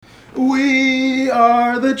We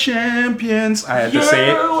are the champions. I had to say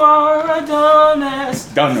it. You are a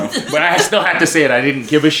dumbass. Don't know. But I still had to say it. I didn't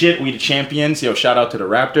give a shit. We the champions. Yo, shout out to the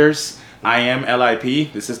Raptors. I am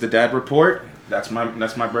LIP. This is the Dad Report. That's my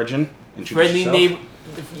brethren. Introduce yourself.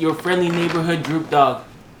 Your friendly neighborhood droop dog.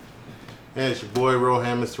 And it's your boy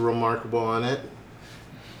Rohan, Mr. Remarkable on it.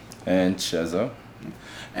 And Chezo.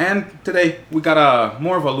 And today we got a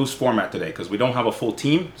more of a loose format today because we don't have a full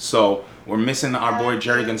team. So we're missing our boy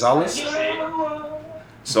Jerry Gonzalez.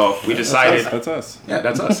 So we decided That's us. Yeah,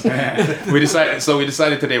 that's us. we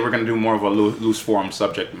decided today we're gonna do more of a loose form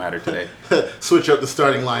subject matter today. Switch up the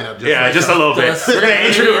starting lineup. Just a little bit.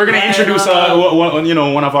 We're gonna introduce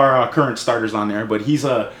one of our current starters on there, but he's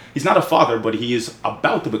not a father, but he is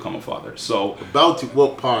about to become a father. So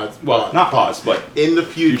pause, but in the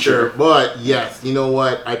future. But yes, you know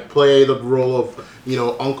what? I play the role of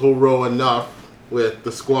Uncle Ro enough with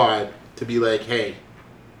the squad to be like, hey,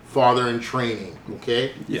 father in training,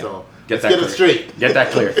 okay? Yeah. So Get it straight. Get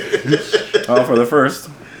that clear. For the first,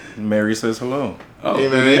 Mary says hello. Oh. Hey,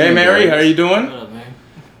 Mary. Hey, Mary, how are you doing? What up, man?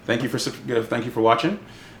 Thank you for watching.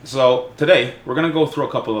 So today we're gonna go through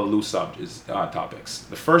a couple of loose topics.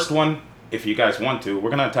 The first one, if you guys want to,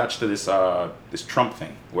 we're gonna attach to this Trump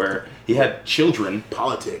thing where he had children.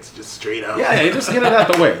 Politics, just straight up. Yeah, just get it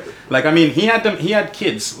out the way. Like, I mean, he had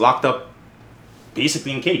kids locked up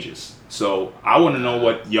basically in cages. So I want to know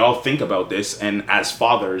what y'all think about this, and as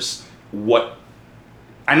fathers,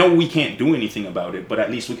 I know we can't do anything about it, but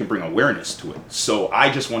at least we can bring awareness to it. So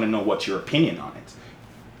I just want to know what's your opinion on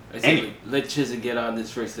it. Let Chizzy get on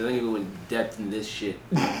this first. I think we go in depth in this shit.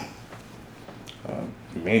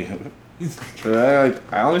 Me. I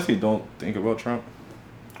honestly don't think about Trump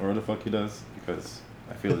or what the fuck he does because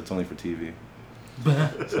I feel it's only for TV.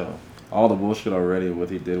 So all the bullshit already, what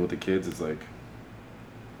he did with the kids, is like,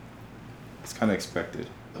 it's kind of expected.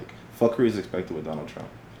 Like, fuckery is expected with Donald Trump.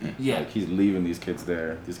 Yeah. Like, he's leaving these kids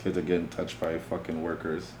there. These kids are getting touched by fucking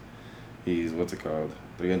workers. They're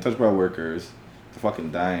getting touched by workers. They're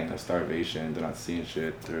fucking dying of starvation. They're not seeing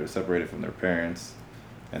shit. They're separated from their parents.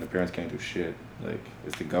 And the parents can't do shit. Like,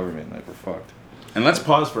 it's the government. Like, we're fucked. And let's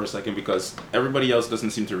pause for a second because everybody else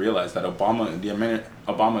doesn't seem to realize that the Obama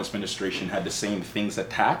administration had the same things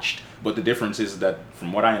attached, but the difference is that,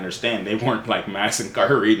 from what I understand, they weren't like mass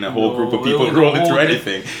incarcerating a whole group of people rolling through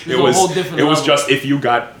anything. It was just if you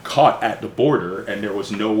got caught at the border and there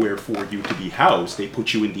was nowhere for you to be housed, they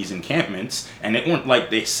put you in these encampments, and it weren't like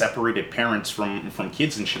they separated parents from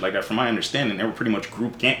kids and shit like that. From my understanding, they were pretty much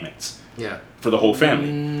group encampments. Yeah. For the whole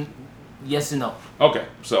family. Yes and no. Okay,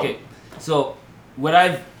 so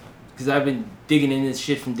because I've been digging in this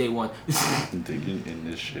shit from day one. Digging in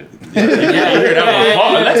this shit.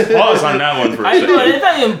 Let's pause on that one for a second. Let's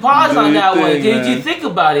not even pause on that one. thing, Because man. you think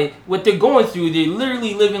about it, what they're going through, they're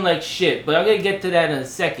literally living like shit. But I'm going to get to that in a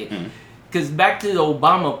second. Because back to the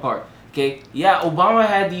Obama part, okay? Yeah, Obama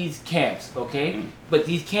had these camps, okay? But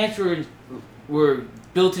these camps were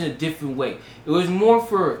built in a different way. It was more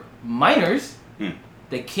for minors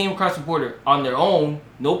that came across the border on their own,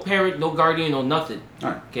 no parent, no guardian, no nothing.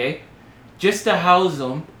 Alright. Okay? Just to house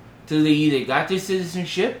them till they either got their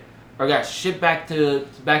citizenship or got shipped back to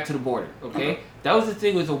the border. Okay? That was the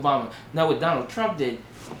thing with Obama. Now what Donald Trump did,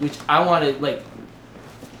 which I wanted, like,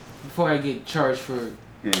 before I get charged for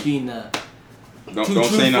being Don't too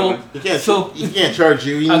say truthful. nothing. He can't charge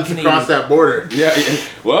you. You I'm need to Canadian. cross that border. Yeah.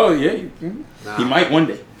 Well, yeah. He might one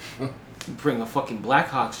day. Bring a fucking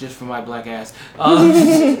Blackhawks just for my black ass.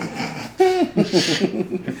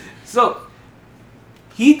 So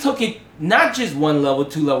he took it not just one level,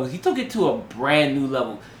 2 levels. He took it to a brand new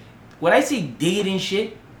level. When I say dig it and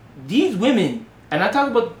shit, these women, and I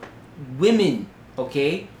talk about women,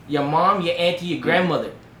 okay? Your mom, your auntie, your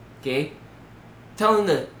grandmother, okay? Telling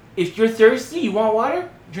them, if you're thirsty, you want water,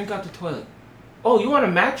 drink out the toilet. Oh, you want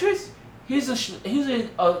a mattress? Here's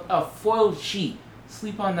a foiled sheet.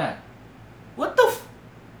 Sleep on that. What the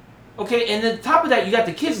okay, and then top of that, you got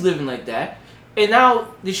the kids living like that. And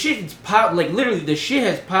now the shit is piled, like literally the shit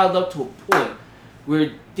has piled up to a point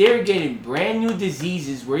where they're getting brand new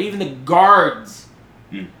diseases where even the guards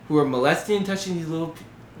who are molesting and touching these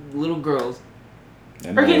little girls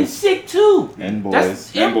And are getting sick too. And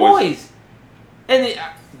boys. And boys. And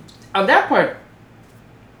on that part,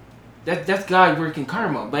 that's God working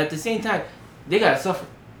karma. But at the same time, they gotta suffer.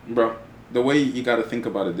 Bro, the way you got to think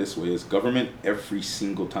about it this way is government, every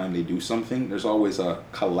single time they do something, there's always a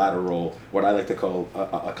collateral, what I like to call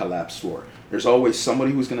a collapse store. There's always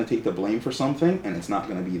somebody who's going to take the blame for something, and it's not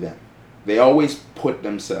going to be them. They always put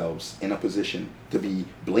themselves in a position to be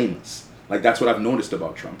blameless. Like, that's what I've noticed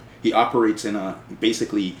about Trump. He operates in a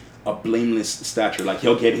basically a blameless stature. Like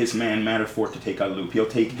he'll get his man Manafort to take a loop. He'll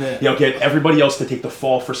get everybody else to take the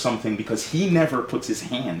fall for something because he never puts his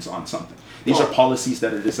hands on something. These are policies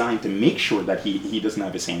that are designed to make sure that he doesn't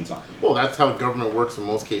have his hands on it. Well, that's how government works in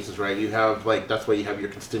most cases, right? You have that's why you have your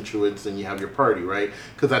constituents and you have your party, right?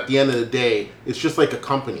 Because at the end of the day, it's just like a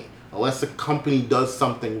company. Unless the company does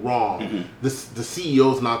something wrong, the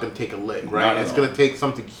CEO is not going to take a lick, right? It's going to take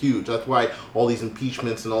something huge. That's why all these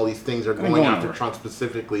impeachments and all these things are going after Trump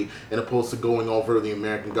specifically, as opposed to going over the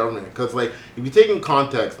American government. Because, if you take in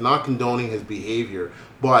context, not condoning his behavior,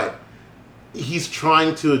 but he's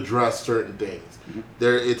trying to address certain things.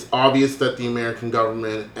 It's obvious that the American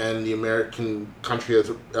government and the American country as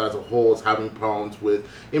a whole is having problems with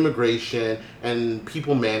immigration and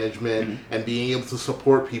people management and being able to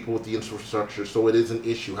support people with the infrastructure. So it is an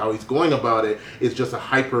issue. How he's going about it is just a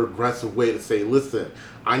hyper aggressive way to say, listen,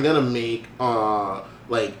 I'm gonna make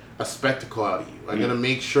a spectacle out of you. I'm gonna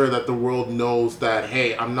make sure that the world knows that,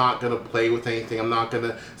 hey, I'm not gonna play with anything. I'm not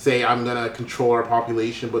gonna say I'm gonna control our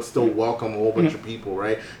population, but still welcome a whole bunch of people,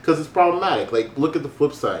 right? Because it's problematic. Look at the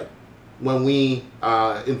flip side. When we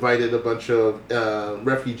invited a bunch of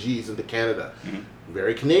refugees into Canada,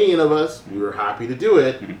 very Canadian of us, we were happy to do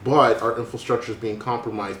it, but our infrastructure is being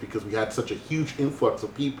compromised because we had such a huge influx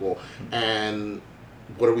of people, and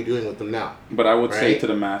what are we doing with them now? But I would say to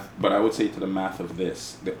the math. But I would say to the math of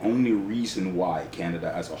this: the only reason why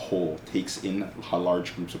Canada as a whole takes in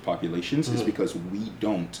large groups of populations is because we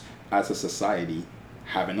don't, as a society,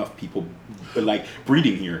 have enough people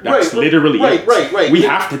breeding here. That's literally it. Right. We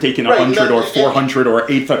have to take in 100 or 400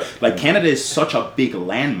 or 800. Canada is such a big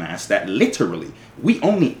landmass that literally we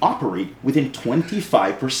only operate within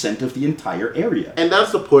 25% of the entire area. And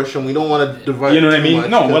that's the push, and we don't want to divide. You know what I mean?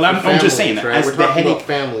 No, well, I'm just saying that as the headache.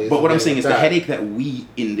 Families, but what I'm saying is the headache that we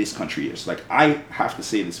in this country is I have to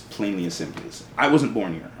say this plainly and simply. I wasn't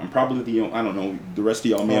born here. I'm probably I don't know. The rest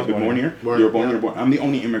of y'all may have been born here. You're born. You're born. I'm the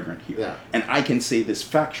only immigrant here, and I can say this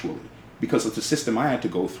factually because of the system I had to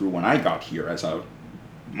go through when I got here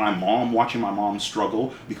watching my mom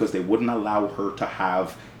struggle because they wouldn't allow her to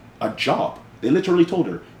have a job. They literally told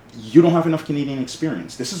her, you don't have enough Canadian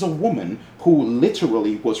experience. This is a woman who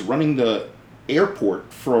literally was running the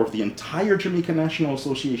airport for the entire Jamaica National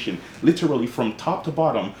Association, literally from top to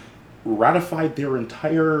bottom, ratified their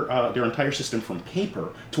entire system from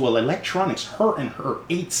paper to electronics, her and her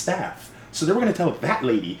 8 staff. So they were going to tell that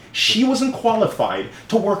lady she wasn't qualified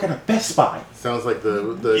to work at a Best Buy. Sounds like the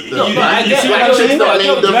go to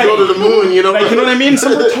the moon, you know what I mean?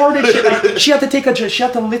 Some retarded shit. She had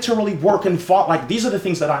to literally work and fought. These are the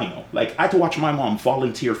things that I know. I had to watch my mom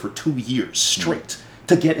volunteer for 2 years straight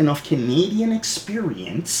to get enough Canadian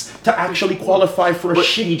experience to actually qualify for a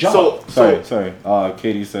shitty job. Sorry.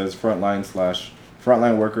 Katie says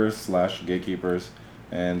frontline workers / gatekeepers.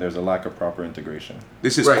 And there's a lack of proper integration.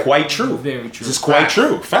 This is quite true. Very true. This is quite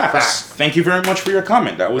true. Facts. Thank you very much for your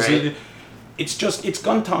comment. That was it's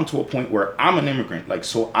gone down to a point where I'm an immigrant,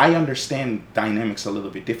 so I understand dynamics a little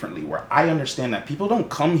bit differently, where I understand that people don't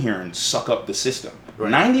come here and suck up the system.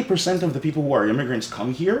 90% of the people who are immigrants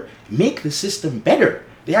come here make the system better.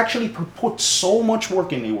 They actually put so much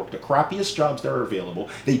work in. They work the crappiest jobs that are available.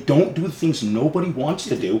 They don't do the things nobody wants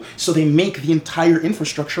to do, so they make the entire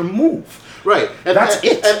infrastructure move. Right. And that's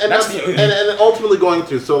it. And ultimately going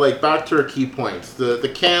through, back to our key points.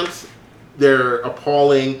 The camps, they're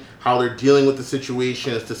appalling. How they're dealing with the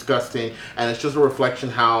situation is disgusting. And it's just a reflection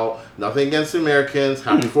how, nothing against Americans,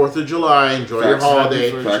 happy 4th of July, enjoy your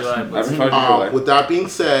holiday. With that being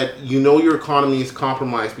said, your economy is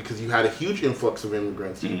compromised because you had a huge influx of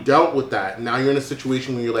immigrants. You dealt with that. Now you're in a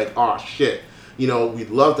situation where you're like, oh shit,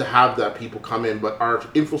 we'd love to have that people come in, but our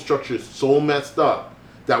infrastructure is so messed up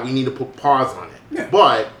that we need to put pause on it. Yeah.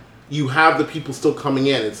 But you have the people still coming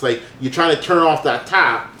in. It's like you're trying to turn off that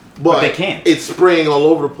tap, but they can't. It's spraying all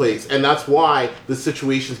over the place, and that's why the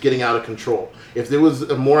situation's getting out of control. If there was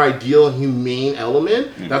a more ideal and humane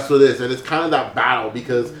element, that's what it is, and it's kind of that battle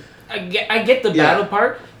because I get the battle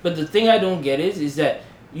part, but the thing I don't get is that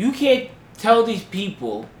you can't tell these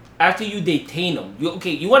people after you detain them.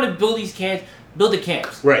 You want to build these camps, build the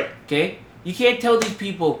camps, right? Okay, you can't tell these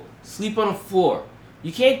people sleep on the floor.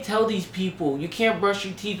 You can't tell these people you can't brush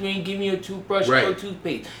your teeth when you give me a toothbrush or a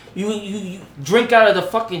toothpaste. You drink out of the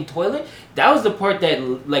fucking toilet. That was the part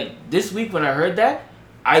that, this week when I heard that,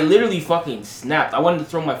 I literally fucking snapped. I wanted to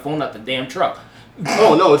throw my phone out the damn truck.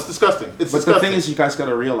 Oh no, it's disgusting. But the thing is, you guys got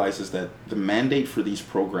to realize is that the mandate for these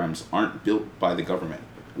programs aren't built by the government.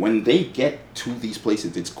 When they get to these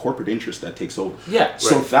places, it's corporate interest that takes over. Yeah.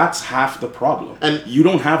 So that's half the problem. And you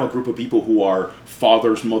don't have a group of people who are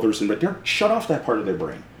fathers, mothers, and they're shut off that part of their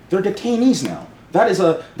brain. They're detainees now. That is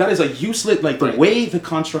a useless, like, the way the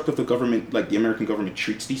construct of the government, like the American government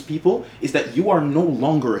treats these people is that you are no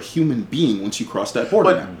longer a human being once you cross that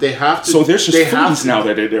border. But they have to. So there's just fleas now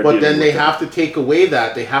that they're. But then they have to take away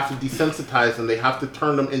that. They have to desensitize them. They have to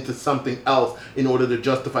turn them into something else in order to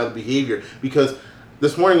justify the behavior. Because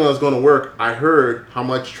this morning when I was going to work, I heard how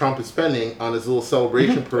much Trump is spending on his little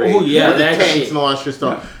celebration parade. Oh yeah, with the that tanks shit. and all that shit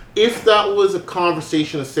stuff. Yeah. If that was a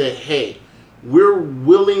conversation to say, hey, we're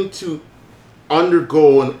willing to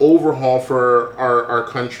undergo an overhaul for our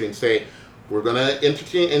country and say we're going to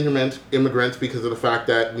entertain immigrants because of the fact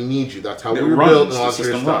that we need you. That's how we were built and all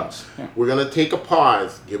that stuff. Yeah. We're going to take a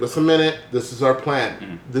pause. Give us a minute. This is our plan.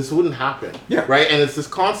 Mm-hmm. This wouldn't happen. Yeah. Right? And it's this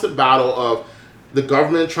constant battle of the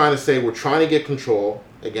government trying to say we're trying to get control.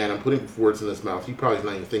 Again, I'm putting words in his mouth. He probably is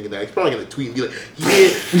not even thinking that. He's probably going to tweet and be like, yeah.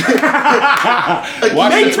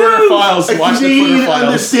 Watch the Twitter files. Watch the Twitter files.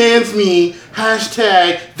 Understands me.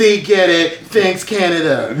 Hashtag, they get it. Thanks,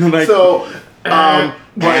 Canada. So, but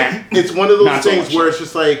it's one of those things where it's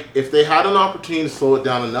just like, if they had an opportunity to slow it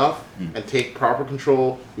down enough and take proper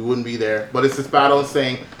control, we wouldn't be there. But it's this battle of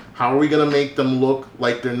saying, how are we going to make them look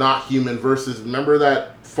like they're not human versus, remember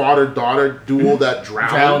that father-daughter duel that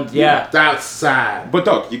drowned? Yeah. That's sad. But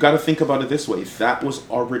Doug, you got to think about it this way. That was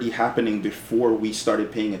already happening before we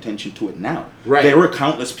started paying attention to it now. Right. There were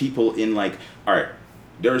countless people in like, all right,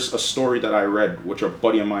 there's a story that I read, which a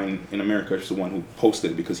buddy of mine in America is the one who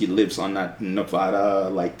posted it because he lives on that Nevada,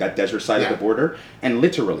 like that desert side of the border. And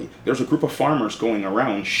literally, there's a group of farmers going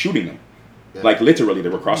around shooting them. Yeah. Like literally, they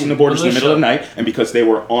were crossing the borders in the middle of the night, and because they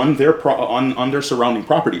were on their on their surrounding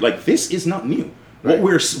property. Like, this is not new. Right.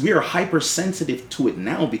 We are hypersensitive to it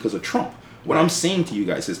now because of Trump. What I'm saying to you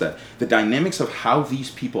guys is that the dynamics of how these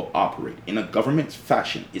people operate in a government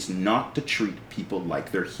fashion is not to treat people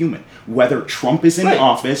like they're human. Whether Trump is in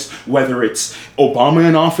office, whether it's Obama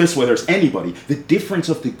in office, whether it's anybody, the difference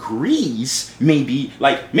of degrees may be,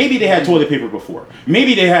 like, maybe they had toilet paper before.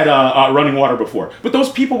 Maybe they had running water before. But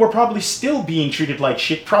those people were probably still being treated like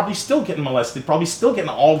shit, probably still getting molested, probably still getting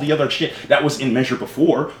all the other shit that was in measure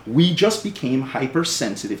before. We just became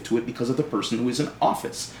hypersensitive to it because of the person who is in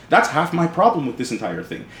office. That's half my problem with this entire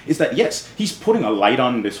thing, is that yes, he's putting a light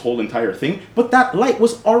on this whole entire thing, but that light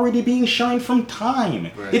was already being shined from time.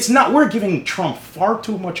 Right. It's not, we're giving Trump far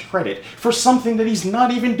too much credit for something that he's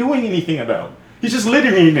not even doing anything about. He's just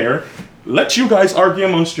living in there, let you guys argue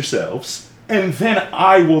amongst yourselves, and then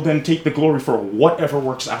I will then take the glory for whatever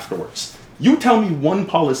works afterwards. You tell me one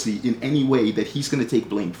policy in any way that he's going to take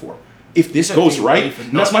blame for. If this goes right,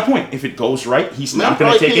 and that's my point. If it goes right, he's not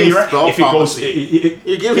going to take any right. If it goes,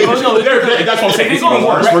 that's what I'm saying. It's even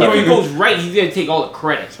worse. If it goes right, he's going to take all the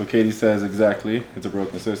credit. So Katie says exactly. It's a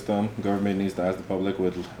broken system. Government needs to ask the public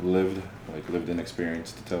with lived-in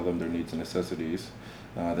experience to tell them their needs and necessities.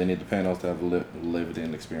 They need the panels to have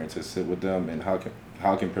lived-in experiences sit with them. And how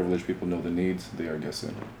can privileged people know the needs? They are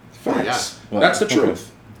guessing. Facts. Well, that's the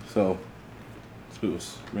truth. So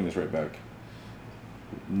let's bring this right back.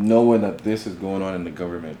 Knowing that this is going on in the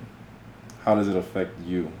government, how does it affect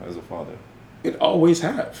you as a father? It always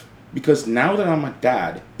have. Because now that I'm a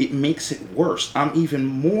dad, it makes it worse. I'm even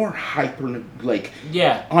more hyper,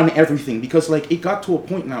 on everything. Because, it got to a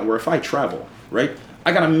point now where if I travel, right,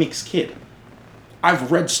 I got a mixed kid.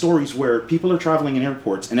 I've read stories where people are traveling in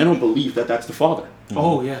airports and they don't believe that that's the father.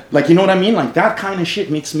 Oh, yeah. You know what I mean? That kind of shit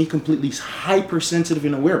makes me completely hypersensitive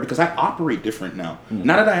and aware because I operate different now. Mm-hmm.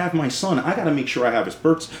 Now that I have my son, I got to make sure I have his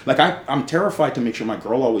births. I'm terrified to make sure my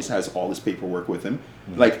girl always has all his paperwork with him.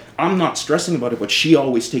 Mm-hmm. I'm not stressing about it, but she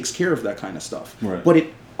always takes care of that kind of stuff. Right. But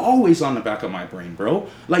it always on the back of my brain, bro.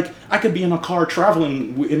 I could be in a car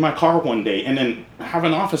traveling in my car one day and then have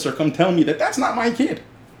an officer come tell me that that's not my kid.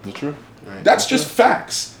 That's true. Right. That's just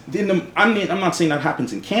facts. I'm not saying that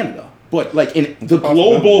happens in Canada. But in the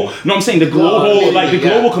global,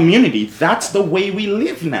 global community, that's the way we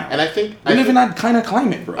live now. And I think we live in that kind of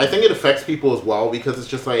climate, bro. I think it affects people as well because it's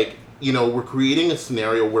just we're creating a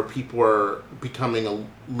scenario where people are becoming a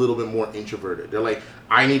little bit more introverted. They're like,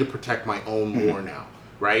 I need to protect my own more now,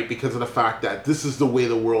 right? Because of the fact that this is the way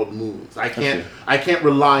the world moves. I can't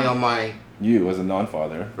rely on you as a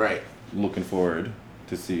non-father, right? Looking forward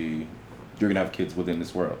to see you're gonna have kids within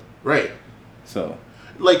this world, right? So.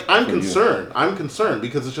 I'm concerned. I'm concerned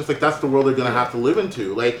because it's just that's the world they're going to have to live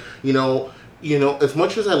into. As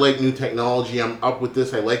much as I like new technology, I'm up with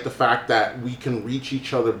this. I like the fact that we can reach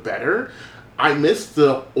each other better. I miss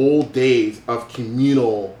the old days of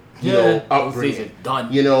communal upbringing.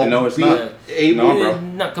 Done. No, it's not. Able,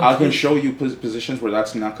 no, bro. I can show you positions where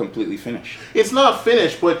that's not completely finished. It's not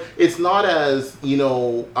finished, but it's not as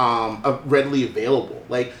readily available.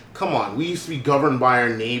 Like, come on, we used to be governed by our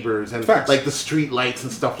neighbors and Facts. like the street lights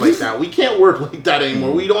and stuff like that. We can't work like that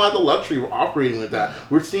anymore. We don't have the luxury of operating with that.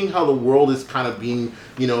 We're seeing how the world is kind of being,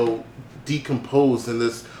 decomposed in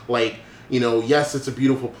this yes, it's a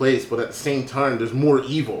beautiful place, but at the same time, there's more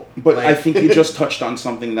evil. But I think you just touched on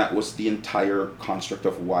something that was the entire construct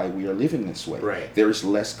of why we are living this way. Right. There's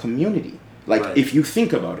less community. Like, if you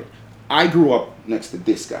think about it, I grew up next to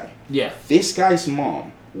this guy. Yeah. This guy's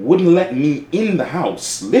mom wouldn't let me in the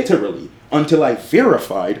house, literally, until I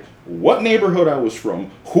verified what neighborhood I was from,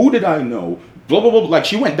 who did I know, blah, blah, blah. Like,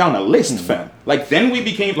 she went down a list, fam. Like, then we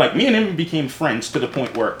became, me and him became friends to the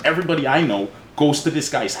point where everybody I know goes to this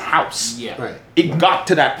guy's house. Yeah. Right. It got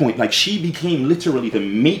to that point. Like, she became literally the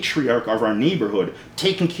matriarch of our neighborhood,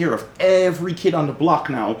 taking care of every kid on the block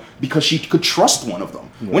now because she could trust one of them.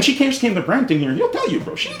 Yeah. When she came to Brampton here, he'll tell you,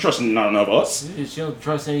 bro, she didn't trust none of us. She don't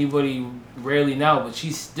trust anybody rarely now, but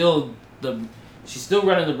she's still running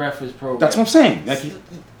the breakfast program. That's what I'm saying.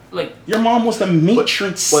 Like your mom was the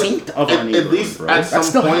matron saint of our neighborhood. At least bro. at some that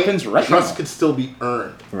still point, happens right trust now. could still be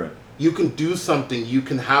earned. Right. You can do something. You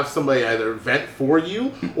can have somebody either vent for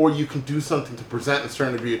you, or you can do something to present a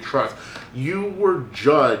certain degree of trust. You were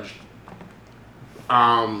judged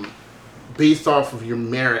based off of your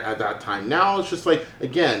merit at that time. Now it's just like,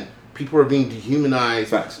 again, people are being dehumanized.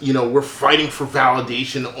 Facts. We're fighting for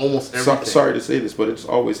validation almost everything. Sorry to say this, but it's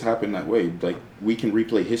always happened that way. Like, we can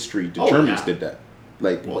replay history. The Germans did that.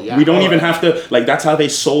 Like, we don't even have to, that's how they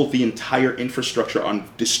sold the entire infrastructure on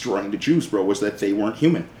destroying the Jews, bro, was that they weren't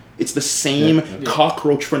human. It's the same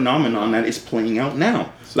cockroach phenomenon that is playing out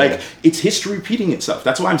now. It's history repeating itself.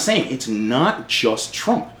 That's why I'm saying it's not just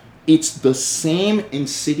Trump. It's the same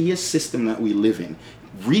insidious system that we live in,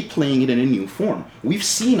 replaying it in a new form. We've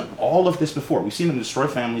seen all of this before. We've seen them destroy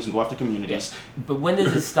families and go after communities. But when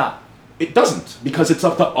does it stop? It doesn't, because it's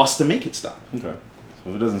up to us to make it stop. Okay. So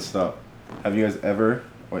if it doesn't stop, have you guys ever,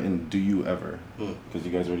 do you ever, because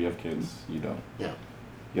you guys already have kids, you don't. Yeah.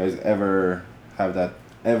 You guys ever have that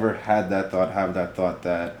thought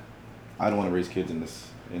that I don't want to raise kids in this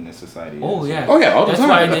society? Oh yeah. Oh yeah, all the That's time.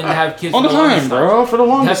 why I didn't have kids all for the the longest time, bro. For the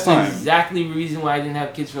longest time. That's exactly the reason why I didn't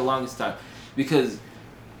have kids for the longest time. Because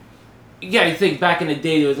I think back in the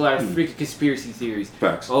day there was a lot of freaking conspiracy theories.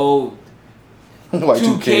 Facts. Oh,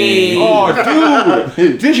 Y2K. Oh,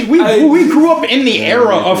 dude. We grew up in the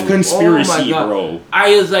era of conspiracy, bro.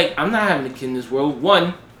 I was like, I'm not having a kid in this world.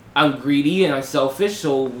 One, I'm greedy and I'm selfish,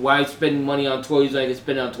 so why spend money on toys when I can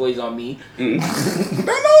spend it on toys on me?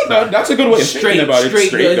 No, that's a good way of thinking about it.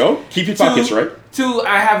 Straight, though. Keep your pockets right. Two,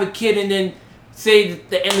 I have a kid and then say that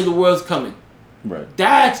the end of the world's coming. Right.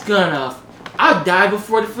 That's I'll die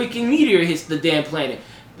before the freaking meteor hits the damn planet.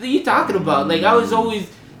 What are you talking about? Like, I was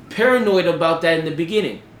always paranoid about that in the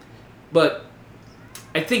beginning. But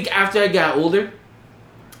I think after I got older,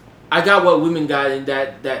 I got what women got in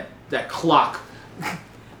that clock.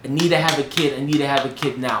 I need to have a kid. I need to have a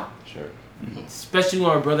kid now. Sure. Especially when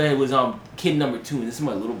my brother was on kid number 2, and this is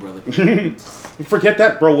my little brother. Forget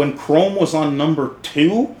that, bro. When Chrome was on number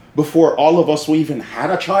 2, before all of us even had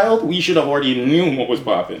a child, we should have already knew what was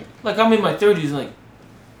popping. Like, I'm in my 30s, like,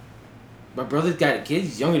 my brother's got a kid.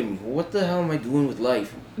 He's younger than me. What the hell am I doing with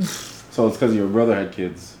life? So it's because your brother had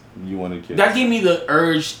kids. You wanted kids. That gave me the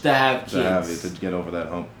urge to have kids. To have it, to get over that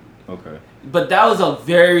hump. Okay. But that was a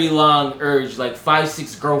very long urge, like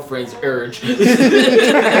 5-6 girlfriends urge. And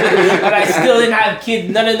I still didn't have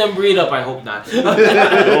kids. None of them breed up. I hope not. You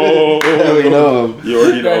know. You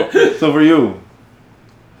already know. So for you,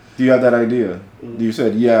 do you have that idea? You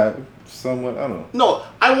said, yeah, somewhat, I don't know. No,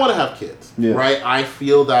 I want to have kids, right? I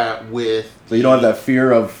feel that with... So you don't have that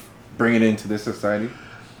fear of bringing it into this society?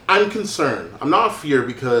 I'm concerned. I'm not fear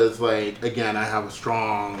because, like, again, I have a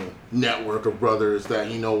strong network of brothers that,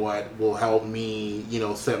 will help me,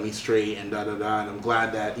 set me straight and da-da-da. And I'm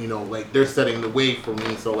glad that, they're setting the way for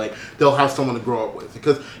me. So, they'll have someone to grow up with.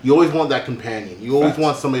 Because you always want that companion. You always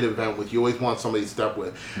want somebody to vent with. You always want somebody to step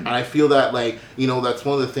with. And I feel that, that's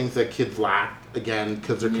one of the things that kids lack. Again,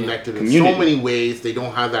 because they're connected in so many ways. They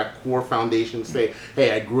don't have that core foundation to say,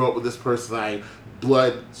 hey, I grew up with this person.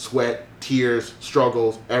 Blood, sweat, tears,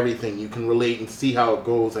 struggles, everything. You can relate and see how it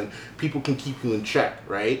goes, and people can keep you in check,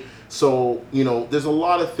 right? So, there's a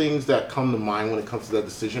lot of things that come to mind when it comes to that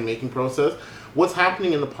decision-making process. What's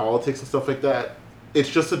happening in the politics and stuff like that, it's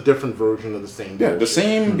just a different version of the same bullshit, the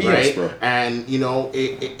same BS, right? bro. And,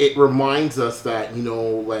 it reminds us that,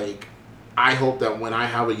 I hope that when I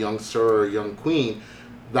have a young sir or a young queen,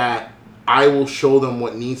 that I will show them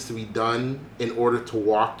what needs to be done in order to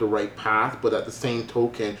walk the right path, but at the same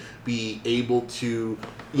token, be able to,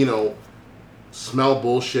 smell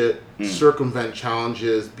bullshit, circumvent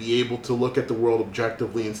challenges, be able to look at the world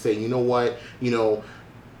objectively and say, you know what,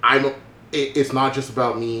 it's not just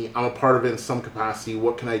about me. I'm a part of it in some capacity.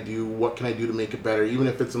 What can I do? What can I do to make it better? Even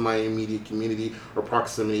if it's in my immediate community or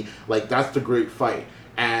proximity, that's the great fight.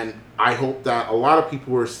 And I hope that a lot of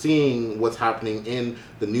people who are seeing what's happening in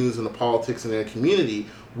the news and the politics and their community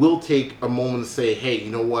will take a moment to say, hey, you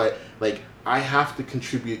know what? I have to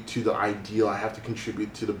contribute to the ideal. I have to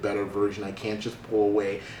contribute to the better version. I can't just pull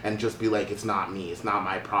away and just be like, it's not me. It's not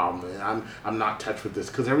my problem. And I'm not touched with this,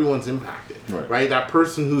 because everyone's impacted, right? That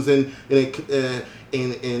person who's in a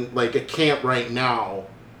camp right now,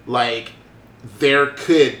 there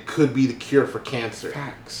could be the cure for cancer.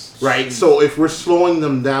 Facts. Right? So if we're slowing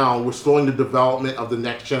them down, we're slowing the development of the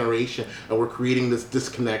next generation, and we're creating this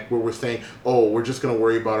disconnect where we're saying, oh, we're just going to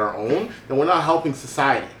worry about our own, and we're not helping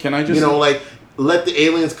society. Can I just... let the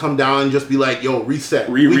aliens come down and just be like, yo, reset.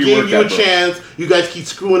 We gave you a chance. You guys keep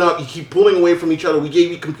screwing up. You keep pulling away from each other. We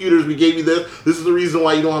gave you computers. We gave you this. This is the reason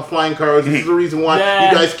why you don't have flying cars. This is the reason why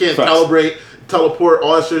you guys can't teleport,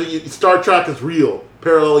 all that shit. Star Trek is real.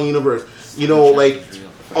 Parallel universe.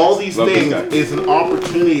 All these things is an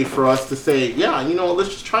opportunity for us to say, yeah, let's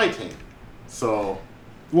just try things. So,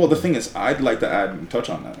 well, the thing is, I'd like to add and touch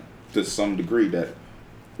on that to some degree, that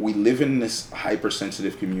we live in this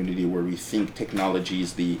hypersensitive community where we think technology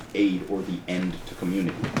is the aid or the end to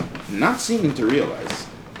community, not seeming to realize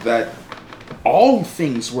that all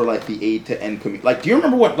things were like the aid to end community. Do you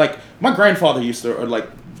remember what my grandfather used to, or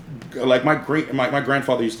my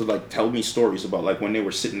grandfather used to tell me stories about when they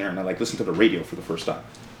were sitting there and I listened to the radio for the first time.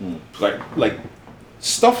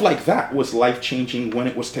 Stuff like that was life-changing when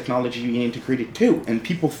it was technology being integrated too, and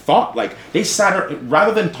people thought they sat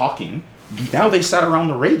rather than talking. Now they sat around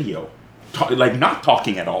the radio, not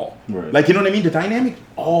talking at all. Right. You know what I mean? The dynamic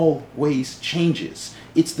always changes.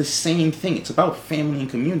 It's the same thing. It's about family and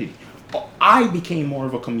community. I became more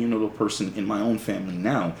of a communal person in my own family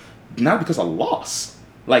now, not because of loss.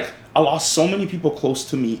 I lost so many people close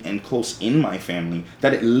to me and close in my family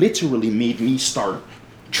that it literally made me start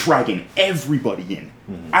dragging everybody in.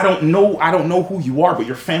 Mm-hmm. I don't know who you are, but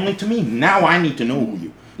you're family to me. Now I need to know who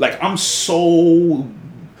you. I'm so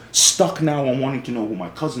stuck now on wanting to know who my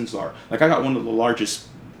cousins are. I got one of the largest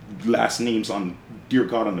last names on dear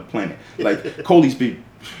God on the planet. Coley's big.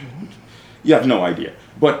 You have no idea.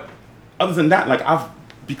 But other than that,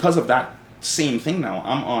 because of that same thing now,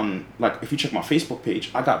 I'm on, if you check my Facebook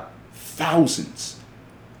page, I got thousands,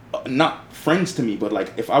 not friends to me, but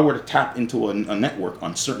if I were to tap into a network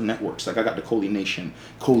on certain networks, I got the Coley Nation,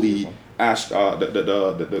 Coley Ask,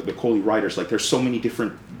 the Coley Writers, there's so many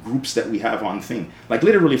different groups that we have on thing.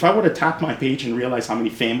 Literally, if I were to tap my page and realize how many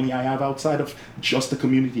family I have outside of just the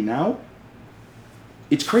community now,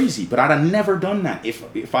 it's crazy. But I'd have never done that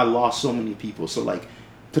if I lost so many people. So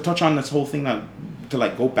to touch on this whole thing, to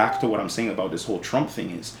go back to what I'm saying about this whole Trump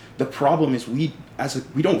thing, is the problem is we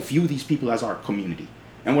don't view these people as our community.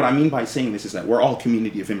 And what I mean by saying this is that we're all a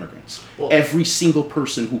community of immigrants. Well, every single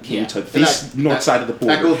person who came to this north side of the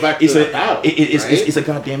border is a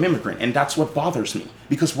goddamn immigrant. And that's what bothers me,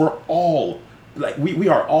 because we're all, we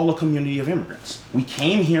are all a community of immigrants. We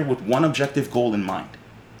came here with one objective goal in mind: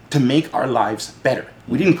 to make our lives better.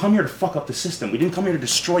 We didn't come here to fuck up the system. We didn't come here to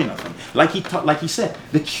destroy nothing. Like he said,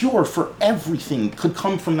 the cure for everything could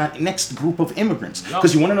come from that next group of immigrants.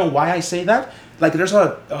 Because you want to know why I say that? There's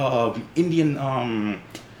a Indian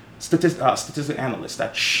statistic analyst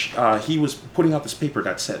that he was putting out this paper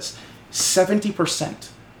that says 70%,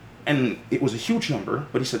 and it was a huge number,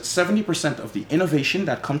 but he said 70% of the innovation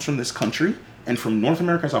that comes from this country and from North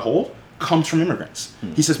America as a whole comes from immigrants.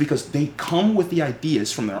 He says because they come with the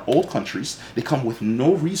ideas from their old countries, they come with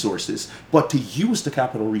no resources but to use the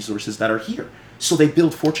capital resources that are here. So they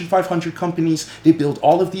build Fortune 500 companies, they build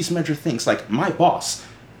all of these major things. My boss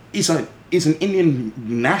is an Indian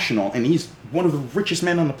national, and he's one of the richest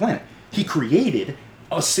men on the planet. He created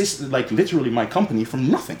literally my company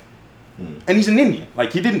from nothing. And he's an Indian.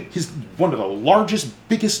 He's one of the largest,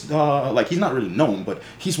 biggest, he's not really known, but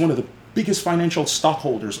he's one of the biggest financial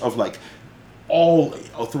stockholders of all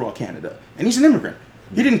throughout Canada, and he's an immigrant.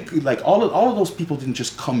 He didn't all of those people didn't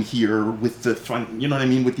just come here with the fun, you know what I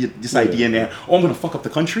mean, with this idea in there. Oh, I'm gonna fuck up the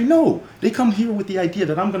country. No, they come here with the idea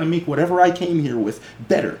that I'm gonna make whatever I came here with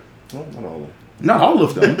better. Well, not all of them. Not all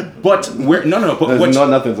of them, but but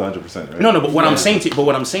nothing's 100%, right? No, but what I'm saying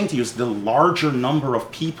to you is the larger number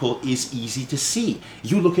of people is easy to see.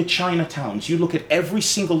 You look at Chinatowns, you look at every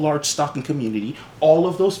single large stocking community, all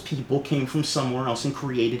of those people came from somewhere else and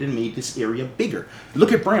created and made this area bigger.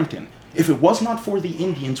 Look at Brampton. If it was not for the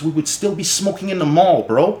Indians, we would still be smoking in the mall,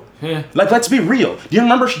 bro. Yeah. Like, let's be real. Do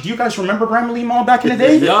you guys remember Bramley Mall back in the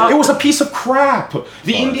day? Yeah. It was a piece of crap.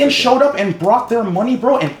 The Indians showed up and brought their money,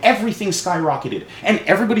 bro, and everything skyrocketed. And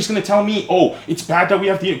everybody's gonna tell me, oh, it's bad that we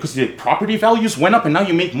have because the property values went up and now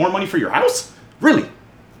you make more money for your house? Really?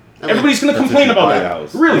 Everybody's gonna complain about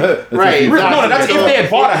that. Really? Right. No, that's if they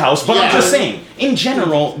had bought a house. But I'm just saying, in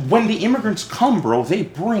general, when the immigrants come, bro, they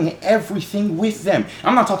bring everything with them.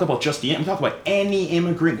 I'm not talking about just I'm talking about any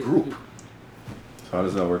immigrant group. So how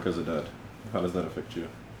does that work as a dad? How does that affect you?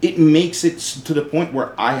 It makes it to the point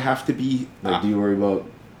where I have to be. Like, do you worry about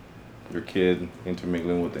your kid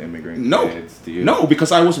intermingling with the immigrant kids? Do you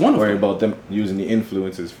because I was one of them. Worry about them using the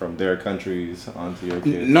influences from their countries onto your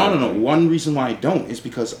kids? No. One reason why I don't is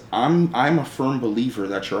because I'm a firm believer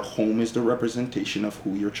that your home is the representation of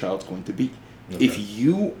who your child's going to be. Okay. If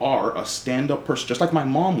you are a stand-up person, just like my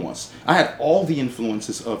mom was, I had all the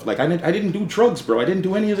influences of, like, I didn't do drugs, bro. I didn't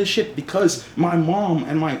do any of this shit because my mom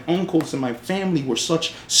and my uncles and my family were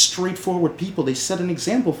such straightforward people. They set an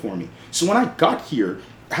example for me. So when I got here,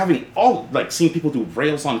 having seeing people do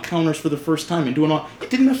rails on counters for the first time and doing all, it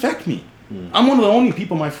didn't affect me. I'm one of the only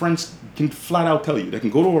people my friends can flat out tell you that can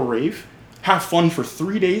go to a rave, have fun for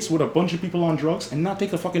 3 days with a bunch of people on drugs, and not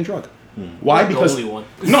take a fucking drug. Why? Because the only one.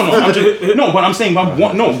 But I'm saying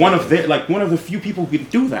one of the few people who can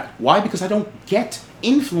do that. Why? Because I don't get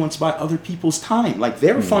influenced by other people's time. Like,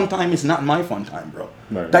 their fun time is not my fun time, bro.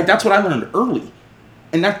 Right. Like, that's what I learned early,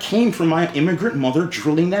 and that came from my immigrant mother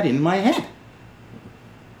drilling that in my head.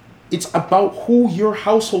 It's about who your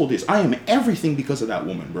household is. I am everything because of that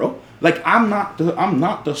woman, bro. Like, I'm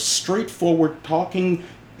not the straightforward talking,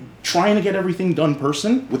 trying to get everything done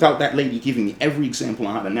person without that lady giving me every example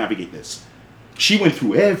on how to navigate this. She went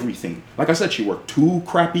through everything. Like I said, she worked 2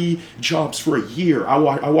 crappy jobs for a year. I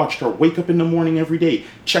watched her wake up in the morning every day,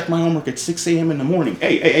 check my homework at 6 a.m. in the morning.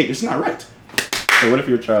 Hey, this is not right. So what if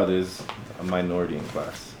your child is a minority in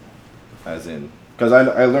class? As in, because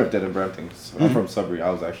I learned that in Brampton. I'm from Sudbury.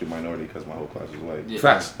 I was actually a minority because my whole class was white. Yeah.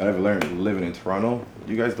 Facts. I never learned living in Toronto.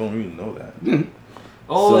 You guys don't even know that.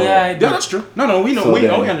 Oh, So- yeah, I Yeah, do. that's true. No, we know. So we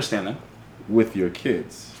then- understand that. With your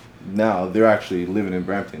kids, now they're actually living in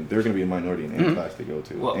Brampton. They're going to be a minority in any class they go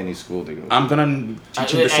to, Well, any school they go to. I'm gonna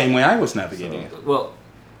teach them the same way I was navigating it. Well,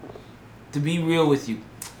 to be real with you,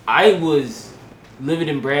 I was living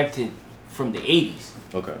in Brampton from the 80s.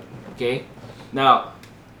 Okay. Okay? Now,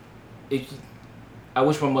 I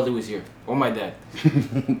wish my mother was here, or my dad.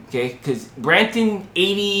 Okay? Because Brampton,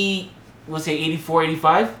 84,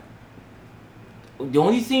 85, the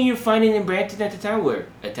only thing you're finding in Brampton at the time were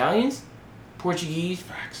Italians, Portuguese,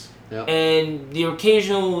 Facts. Yeah. and the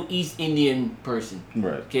occasional East Indian person.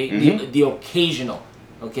 Right. Okay? The occasional.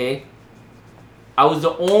 Okay? I was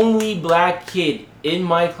the only black kid in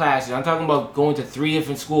my class, and I'm talking about going to 3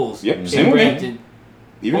 different schools Yep, in same with me. Brampton.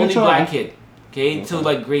 Even Only in Toronto. black kid. Okay? Until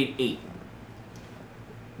like grade 8.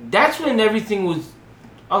 That's when everything was.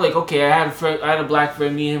 I was like, okay, I had a black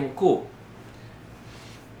friend, me and him were cool.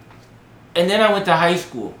 And then I went to high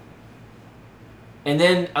school. And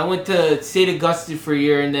then I went to St. Augustine for a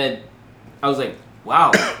year, and then I was like,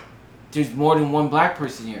 wow, there's more than one black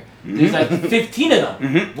person here. There's like 15 of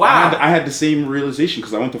them. Wow. I had the same realization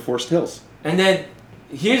because I went to Forest Hills. And then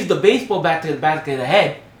here's the baseball bat to the back of the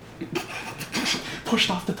head.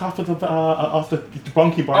 Pushed off the top of the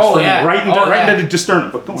bunkie bar, Oh, yeah. right into the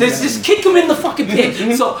sternum. But go on, This kid come in the fucking pit.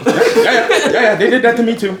 So yeah, they did that to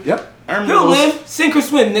me too. Yep, I remember he'll those. live, sink or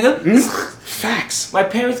swim, nigga. Facts. My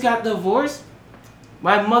parents got divorced.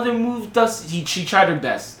 My mother moved us. She tried her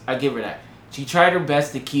best. I give her that. She tried her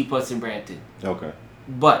best to keep us in Brampton. Okay.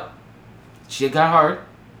 But shit got hard.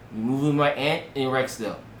 We moved with my aunt in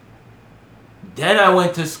Rexdale. Then I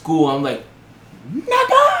went to school. I'm like,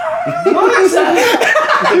 what's that?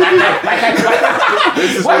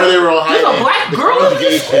 This is where they were all There's hiding. a black girl in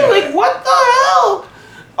this school? Like, what the hell?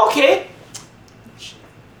 Okay.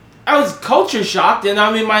 I was culture shocked, and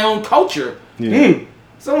I'm in my own culture. Yeah.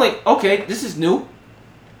 So I'm like, okay, this is new.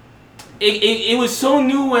 It was so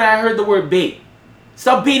new when I heard the word bait.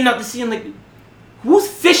 Stop baiting out the sea. I'm like, who's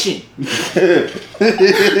fishing?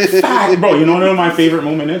 Fact, bro. You know what my favorite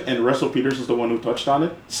moment is? And Russell Peters is the one who touched on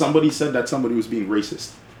it. Somebody said that somebody was being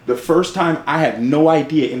racist. The first time I had no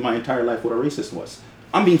idea in my entire life what a racist was.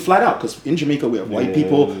 I'm being flat out because in Jamaica we have white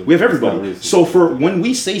people, we have it's not everybody. racist. So for when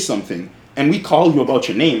we say something and we call you about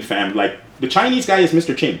your name, fam, like The Chinese guy is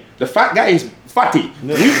Mr. Chin. The fat guy is Fatty.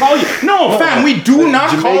 We call you. No, fam, we do not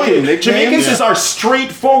call you. nicknames? Jamaicans is our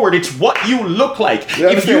straightforward. It's what you look like.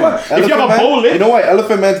 If you have a bow lip. You know why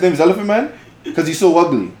Elephant Man's name is Elephant Man? Because he's so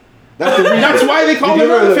ugly. That's the reason. That's why they call him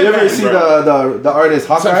You Elephant ever Man, see bro. the artist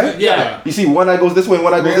Hawkeye? Yeah. You see one eye goes this way and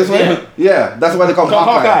one eye goes this way? Yeah. Yeah, that's why they call him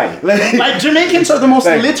Hawkeye. Like Jamaicans are the most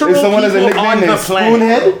literal if someone has a people on nickname the named planet.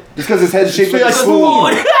 Spoonhead, just because his head's shaped like a spoon.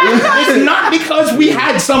 It's not because we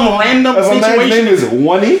had some random If a man's name situation. is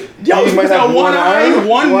Oney, Yo, he might have one eye,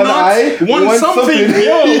 one nut, one something.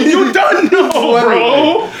 Yo, you don't know,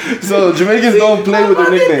 bro. So Jamaicans don't play with their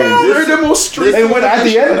nicknames. They're the most strict. And when at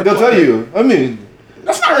the end, they'll tell you. I mean,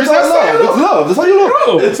 that's not it's that's love. It's love. That's how you look.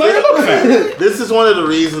 Bro, it's how you look, man. This is one of the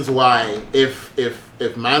reasons why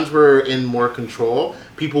if mans were in more control,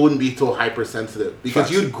 people wouldn't be so hypersensitive.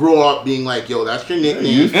 Because you'd grow up being like, yo, that's your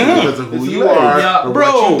nickname because of who you are, or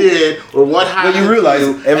bro. what you did, or what happened. But you realize to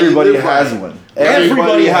you, everybody and you live has by it. one.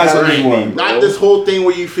 Everybody has a nickname. Not this whole thing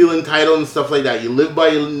where you feel entitled and stuff like that. You live by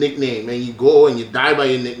your nickname, and you go and you die by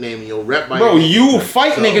your nickname, and you'll rep by Bro, your nickname. you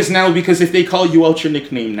fight niggas now because if they call you out your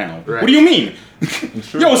nickname now. Right. What do you mean? Yo,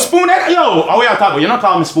 Spoonhead, oh, we are talking. You're not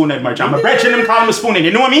calling me Spoonhead, merch. I'm a brethren, them calling me Spoonhead.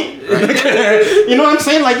 You know what I mean? Right. You know what I'm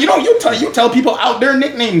saying? Like, you tell people out their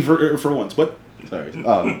nickname for once, but. Sorry.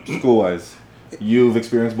 School-wise, you've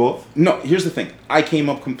experienced both? No, here's the thing. I came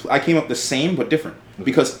up the same but different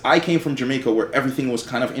because I came from Jamaica where everything was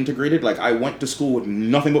kind of integrated. Like I went to school with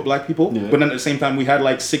nothing but black people, but then at the same time we had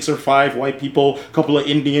like 6 or 5 white people, couple of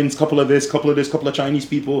Indians, couple of this, couple of Chinese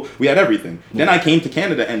people. We had everything. Then I came to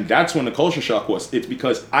Canada and that's when the culture shock was. It's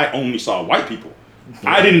because I only saw white people.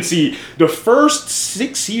 I didn't see the first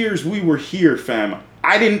 6 years we were here, fam.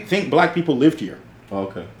 I didn't think black people lived here.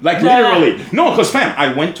 Okay. Like literally, no, because fam,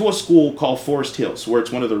 I went to a school called Forest Hills, where it's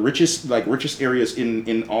one of the richest areas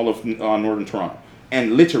in all of northern Toronto,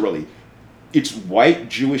 and literally, it's white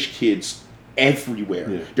Jewish kids everywhere.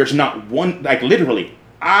 Yeah. There's not one, like literally,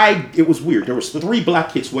 it was weird. There was 3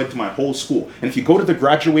 black kids who went to my whole school, and if you go to the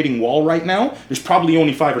graduating wall right now, there's probably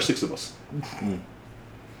only 5 or 6 of us.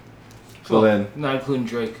 So then, not including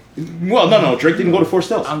Drake. Well, no, Drake didn't go to Forest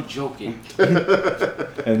Hills. I'm joking.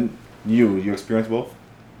 And you experienced both?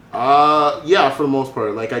 Yeah, for the most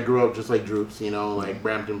part. Like I grew up just like Droops, like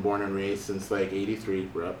Brampton, born and raised since like '83,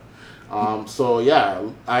 bro. So yeah,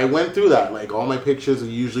 I went through that. Like all my pictures are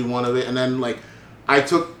usually one of it, and then like I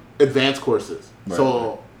took advanced courses,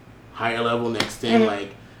 so higher level next thing.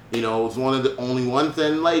 Like it was one of the only ones,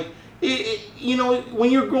 and like. When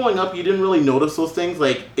you're growing up, you didn't really notice those things.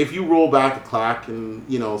 Like, if you roll back a clock and,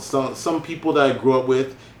 some people that I grew up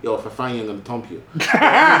with, if I find you, I'm going to thump you.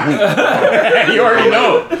 You already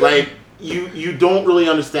know. Like, you don't really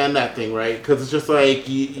understand that thing, right? Because it's just like,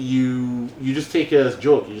 you just take it as a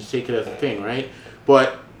joke. You just take it as a thing, right?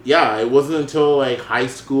 But, yeah, it wasn't until, like, high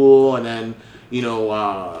school and then,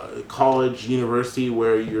 college, university,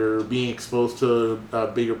 where you're being exposed to a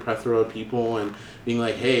bigger plethora of people and being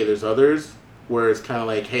like, hey, there's others, where it's kind of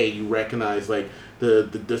like, hey, you recognize like the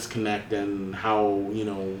disconnect and how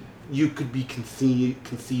you could be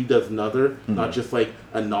conceived as another, not just like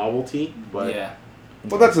a novelty, but yeah.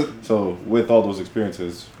 Well, so with all those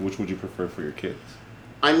experiences, which would you prefer for your kids?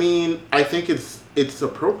 I mean, I think it's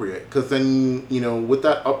appropriate because then with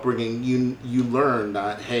that upbringing, you learn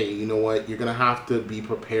that hey, you know what, you're gonna have to be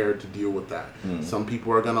prepared to deal with that. Some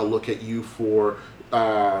people are gonna look at you for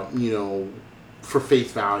for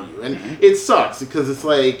face value, and it sucks because it's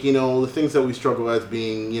like the things that we struggle as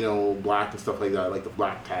being black and stuff like that, like the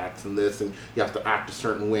black tax and this, and you have to act a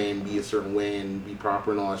certain way and be a certain way and be proper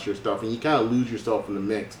and all that sort of stuff, and you kind of lose yourself in the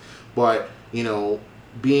mix. But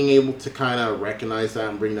being able to kind of recognize that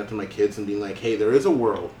and bring that to my kids and being like, hey, there is a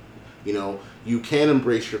world, you can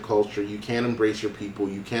embrace your culture, you can embrace your people,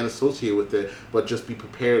 you can associate with it, but just be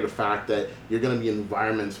prepared for the fact that you're going to be in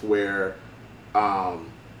environments where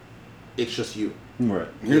it's just you. Right.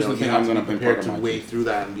 Here's the thing I'm going to prepare to wade through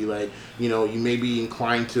that and be like, you may be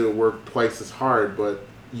inclined to work twice as hard, but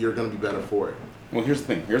you're going to be better for it. Well, here's the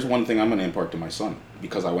thing. Here's one thing I'm going to impart to my son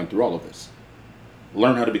because I went through all of this.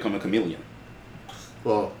 Learn how to become a chameleon.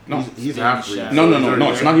 Well, no, he's half-breed. No,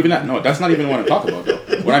 it's not even that. No, that's not even what I'm talking about, though.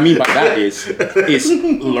 What I mean by that is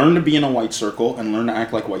learn to be in a white circle and learn to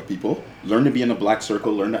act like white people. Learn to be in a black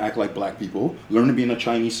circle, learn to act like black people. Learn to be in a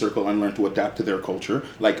Chinese circle and learn to adapt to their culture.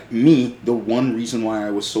 Like me, the one reason why I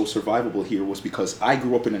was so survivable here was because I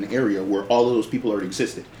grew up in an area where all of those people already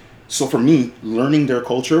existed. So for me, learning their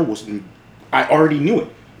culture I already knew it.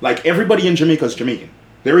 Like everybody in Jamaica is Jamaican.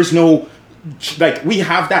 There is no... Like we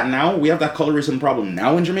have that now. We have that colorism problem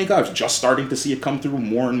now in Jamaica. I was just starting to see it come through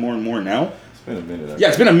more and more and more now. been a minute. Yeah,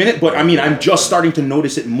 it's been a minute, but I mean, I'm just starting to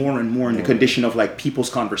notice it more and more in the condition of like people's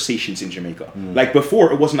conversations in Jamaica. Like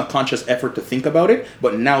before, it wasn't a conscious effort to think about it,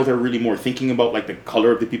 but now they're really more thinking about like the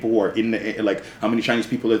color of the people who are in the, like how many Chinese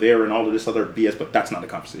people are there and all of this other BS, but that's not the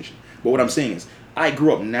conversation. But what I'm saying is, I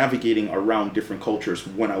grew up navigating around different cultures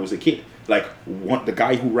when I was a kid. Like the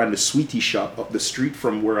guy who ran the sweetie shop up the street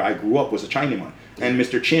from where I grew up was a Chinaman. And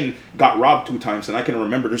Mr. Chin got robbed 2 times, and I can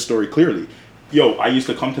remember the story clearly. Yo, I used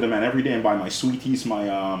to come to the man every day and buy my sweeties,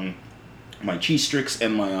 my cheese sticks,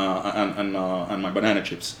 and my and my banana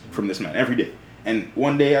chips from this man every day. And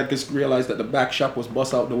one day I just realized that the back shop was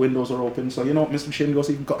bust out, the windows are open. So you know, Mr. Chin goes,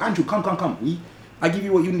 Andrew, come. I give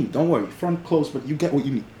you what you need. Don't worry, front closed, but you get what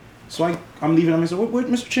you need. So I'm leaving him. I said, what,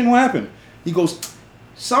 Mr. Chin, what happened? He goes,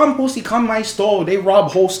 some pussy come my store, they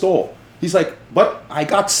rob whole store. He's like, but I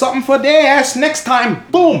got something for their ass next time.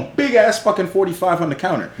 Boom, big ass fucking 45 on the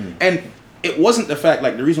counter. And it wasn't the fact,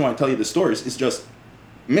 like the reason why I tell you the stories is just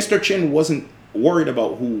Mr. Chin wasn't worried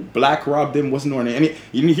about who black robbed him, wasn't doing any.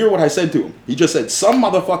 You didn't hear what I said to him. He just said, some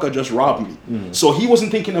motherfucker just robbed me. So he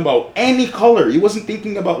wasn't thinking about any color. He wasn't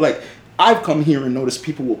thinking about like, I've come here and noticed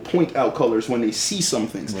people will point out colors when they see some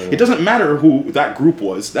things. Right. It doesn't matter who that group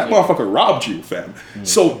was. That motherfucker robbed you, fam.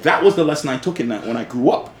 So that was the lesson I took in that when I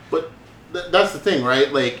grew up. But that's the thing,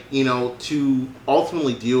 right? Like, you know, to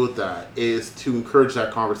ultimately deal with that is to encourage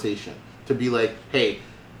that conversation. To be like, hey,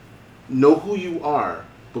 know who you are,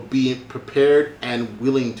 but be prepared and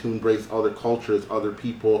willing to embrace other cultures, other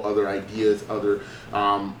people, other ideas, other,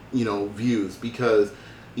 views. Because,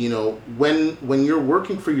 you know, when you're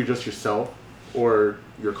working for just yourself or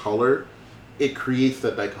your color, it creates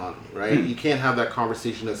that dichotomy, right? You can't have that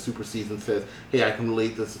conversation that supersedes and says, hey, I can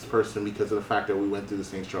relate to this person because of the fact that we went through the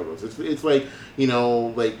same struggles. It's like, you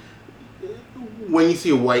know, like when you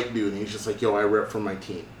see a white dude and he's just like, yo, I rep for my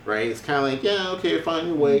team, right? It's kind of like, yeah, okay, fine,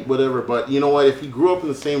 you're white, whatever. But you know what? If you grew up in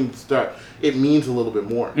the same stuff, it means a little bit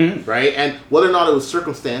more, right? And whether or not it was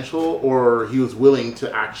circumstantial or he was willing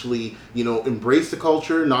to actually, you know, embrace the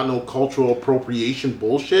culture, not no cultural appropriation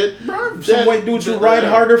bullshit. Bro, some white dudes who ride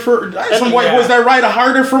harder for some white boys that ride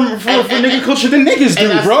harder for nigga culture than niggas do,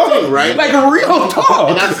 bro. Thing, right? Like a real talk.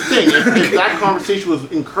 And that's the thing. If that conversation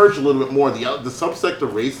was encouraged a little bit more, the subsect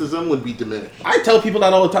of racism would be diminished. I tell people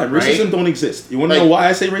that all the time. Racism don't exist. You want to know why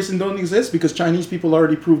I say racism don't exist? Because Chinese people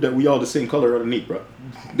already proved that we all the same color underneath, bro.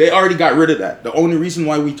 They already got rid of that. The only reason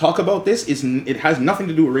why we talk about this is it has nothing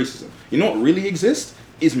to do with racism. You know what really exists?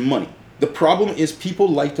 Is money. The problem is people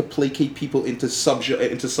like to placate people into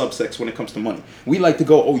subsects when it comes to money. We like to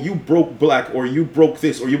go, oh, you broke black, or you broke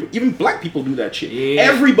this, or even black people do that shit. Yeah.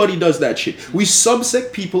 Everybody does that shit. We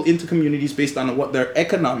subsect people into communities based on what their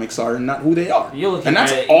economics are and not who they are. And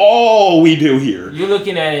that's all we do here. You're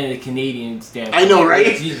looking at it in a Canadian standpoint. I know,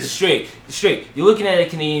 right? Straight. You're looking at a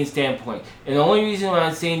Canadian standpoint. And the only reason why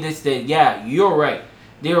I'm saying this is that, yeah, you're right.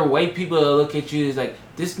 There are white people that look at you as like,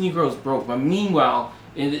 this Negro's broke. But meanwhile,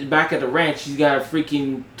 back at the ranch, she's got a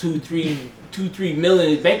freaking 2-3 million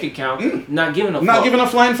in his bank account, not giving a fuck. Not giving a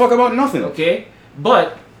flying fuck about nothing. Okay?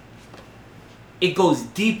 But it goes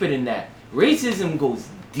deeper than that. Racism goes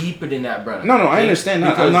deeper than that, brother. No, I understand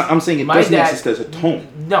that. I'm saying it doesn't exist as a tone.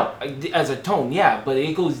 No, as a tone, yeah, but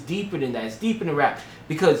it goes deeper than that. It's deeper than rap.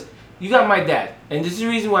 Because you got my dad, and this is the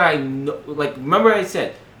reason why I know, like, remember I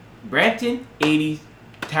said, Brampton, 80s,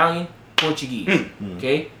 Italian, Portuguese,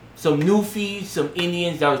 okay? Some Newfies, some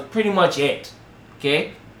Indians, that was pretty much it,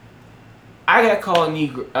 okay? I got called a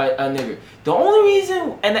nigger. The only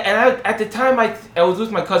reason, and I, at the time, I was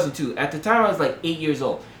with my cousin too. At the time, I was like 8 years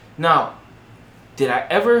old. Now, did I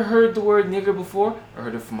ever heard the word nigger before? I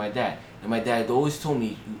heard it from my dad. And my dad always told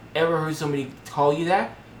me, you ever heard somebody call you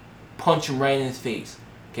that? Punch him right in his face,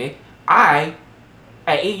 okay? I,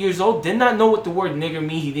 at 8 years old, did not know what the word nigger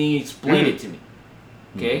mean. He didn't even explain it to me,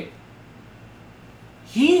 okay?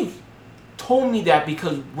 He told me that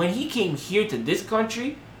because when he came here to this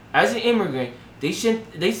country, as an immigrant, they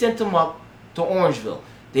sent him up to Orangeville.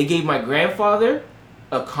 They gave my grandfather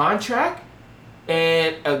a contract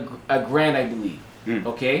and a grant, I believe.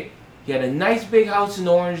 Okay? He had a nice big house in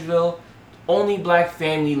Orangeville. Only black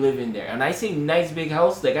family living there. And I say nice big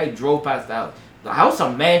house, like I drove past the house. The house,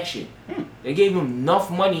 a mansion. They gave him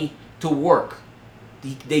enough money to work.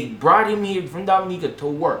 They brought him here from Dominica to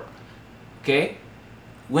work. Okay?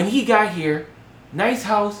 When he got here, nice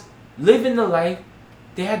house, living the life,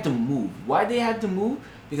 they had to move. Why they had to move?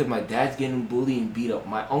 Because my dad's getting bullied and beat up.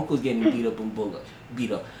 My uncle's getting beat up and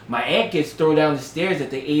beat up. My aunt gets thrown down the stairs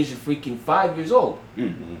at the age of freaking 5 years old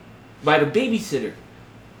by the babysitter.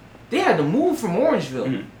 They had to move from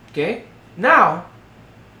Orangeville. Okay? Now,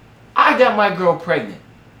 I got my girl pregnant.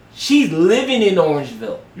 She's living in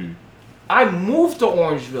Orangeville. I moved to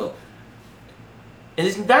Orangeville. And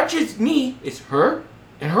it's not just me, it's her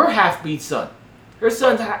and her half-breed son. Her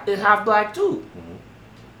son is half black too. Mm-hmm.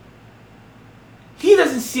 He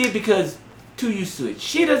doesn't see it because too used to it.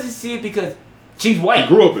 She doesn't see it because she's white. She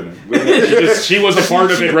grew up in it. She was a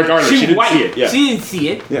part of it regardless. She didn't see it. Yeah. She didn't see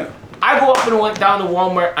it. Yeah. I go up and went down to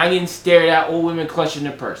Walmart. I getting stared at, old women clutching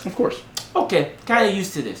their purse. Of course. Okay, kind of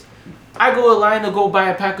used to this. I go a line to go buy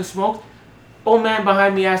a pack of smoke. Old man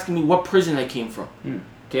behind me asking me what prison I came from.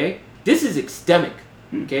 Okay, this is epidemic.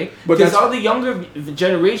 Okay, because all the younger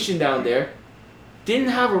generation down there didn't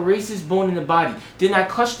have a racist bone in the body. Did not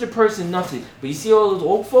clutch the purse and nothing. But you see all those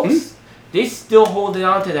old folks? They still holding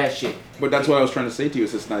on to that shit. But that's what I was trying to say to you.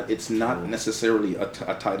 Is it's not necessarily a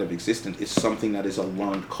tide of existence. It's something that is a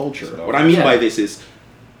learned culture. What I mean by this is,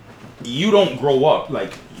 you don't grow up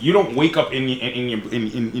like you don't wake up in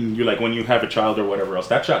you like when you have a child or whatever else.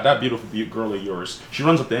 That beautiful girl of yours, she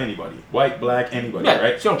runs up to anybody, white, black, anybody,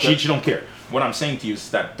 right? She don't care. What I'm saying to you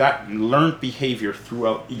is that learned behavior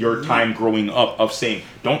throughout your time growing up of saying,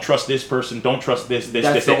 don't trust this person, don't trust this.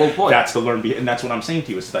 That's the whole point. That's the learned behavior, and that's what I'm saying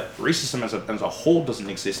to you is that racism as a whole doesn't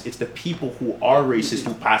exist. It's the people who are racist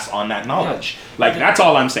who pass on that knowledge. Like that's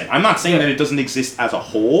all I'm saying. I'm not saying that it doesn't exist as a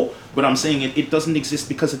whole, but I'm saying it doesn't exist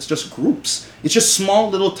because it's just groups. It's just small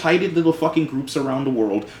little tighted little fucking groups around the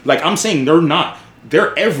world. Like I'm saying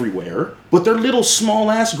they're everywhere, but they're little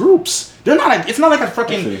small ass groups. They're not. It's not like a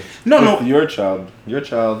fucking. Actually, no. Your child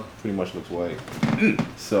pretty much looks white.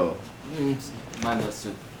 So. Mine does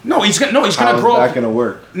too. No, he's gonna grow up. How's that gonna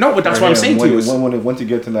work? No, but that's what I'm saying to you. Once you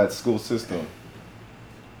get to that school system,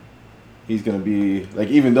 he's gonna be like,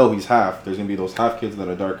 even though he's half, there's gonna be those half kids that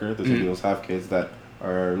are darker. There's gonna be those half kids that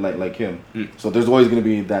are like him. So there's always gonna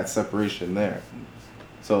be that separation there.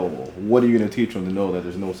 So what are you gonna teach him to know that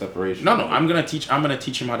there's no separation? No, I'm gonna teach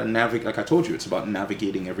him how to navigate. Like I told you, it's about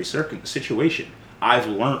navigating every situation. I've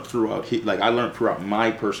learned throughout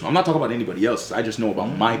my personal. I'm not talking about anybody else. I just know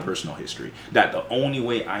about my personal history. That the only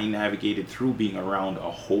way I navigated through being around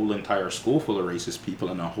a whole entire school full of racist people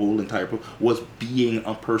and a whole entire was being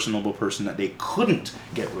a personable person that they couldn't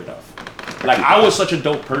get rid of. Like I was such a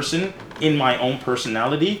dope person in my own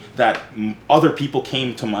personality that other people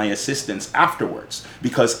came to my assistance afterwards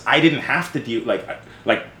because I didn't have to deal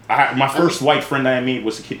my first white friend that I made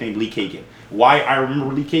was a kid named Lee Kagan. Why I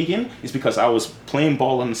remember Lee Kagan is because I was playing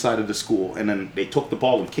ball on the side of the school and then they took the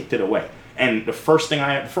ball and kicked it away. And the first time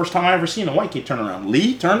I ever seen a white kid turn around,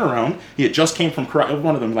 Lee turned around. He had just came from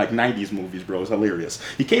one of them like 90s movies, bro. It was hilarious.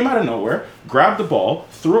 He came out of nowhere, grabbed the ball,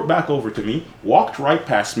 threw it back over to me, walked right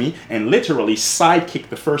past me, and literally sidekicked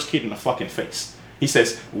the first kid in the fucking face. He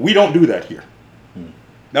says, "We don't do that here."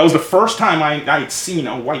 That was the first time I had seen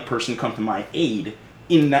a white person come to my aid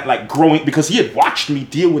in that, like, growing, because he had watched me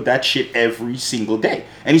deal with that shit every single day.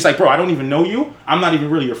 And he's like, "Bro, I don't even know you. I'm not even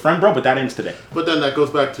really your friend, bro, but that ends today." But then that goes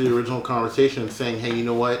back to the original conversation saying, hey, you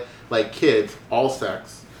know what? Like, kids, all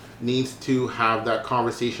sex, needs to have that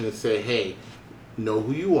conversation and say, hey, know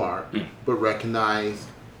who you are, but recognize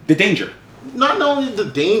the danger. Not only the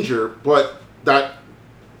danger, but that,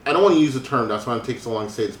 I don't want to use the term, that's why it takes so long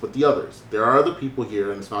to say this, but the others. There are other people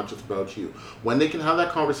here, and it's not just about you. When they can have that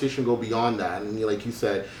conversation go beyond that, and like you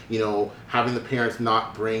said, you know, having the parents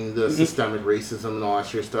not bring the systemic racism and all that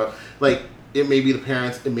sort of stuff, like, it may be the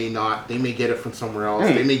parents, it may not, they may get it from somewhere else,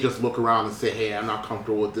 they may just look around and say, hey, I'm not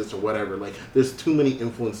comfortable with this or whatever. Like, there's too many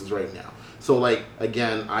influences right now. So, like,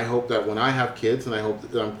 again, I hope that when I have kids, and I hope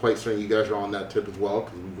that I'm quite certain you guys are on that tip as well,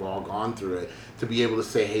 because we've all gone through it, to be able to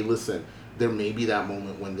say, hey, listen, there may be that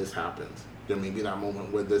moment when this happens. There may be that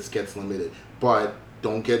moment where this gets limited. But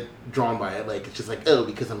don't get drawn by it. Like, it's just like, oh,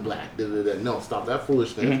 because I'm black. No, stop that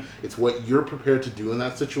foolishness. It's what you're prepared to do in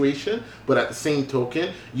that situation. But at the same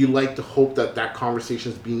token, you like to hope that that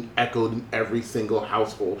conversation is being echoed in every single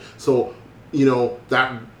household. So, you know,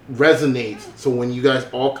 that resonates. So when you guys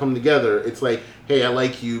all come together, it's like, hey, I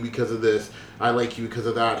like you because of this. I like you because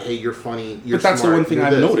of that. Hey, you're funny. You're But that's smart, the one thing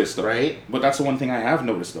I've noticed, though. right? But that's the one thing I have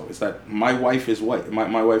noticed, though, is that my wife is white.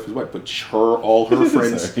 My wife is white, but all her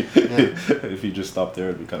friends. If you just stopped there,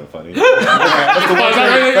 it'd be kind of funny. That's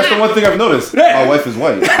the one thing I've noticed. My wife is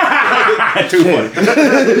white. Too funny.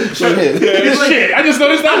 Shit, I just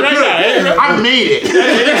noticed that right now. I made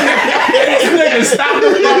it. Stop the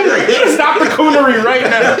coonery. Stop the coonery right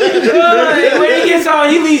now. When he gets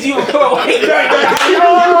on, he leaves you a white guy.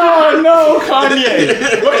 Oh, no,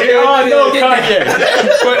 Kanye. Oh, no, Kanye.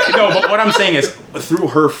 But what I'm saying is, through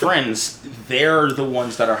her friends, they're the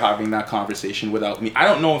ones that are having that conversation without me. I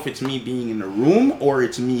don't know if it's me being in the room or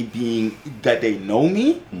it's me being that they know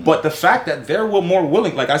me, but the fact that they're more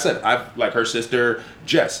willing, like I said, I've like her sister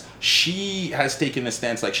Jess, she has taken a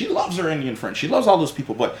stance like she loves her Indian friends, she loves all those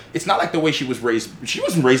people, but it's not like the way she was raised. She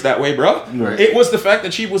wasn't raised that way, bro. Right. It was the fact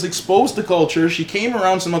that she was exposed to culture. She came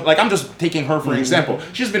around some, like I'm just taking her for an example.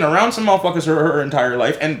 She's been around some motherfuckers her entire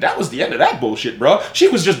life, and that was the end of that bullshit, bro. She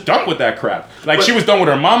was just done with that crap. Like she was done with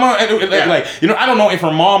her mama, and like you know, I don't know if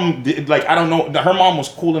her mom did, like I don't know. Her mom was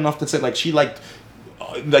cool enough to say like she liked,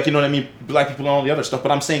 like you know what I mean, black people and all the other stuff.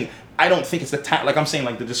 But I'm saying I don't think it's the town. Like I'm saying,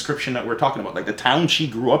 like the description that we're talking about, like the town she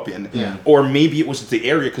grew up in, or maybe it was the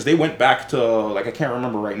area because they went back to like I can't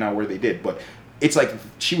remember right now where they did, but it's like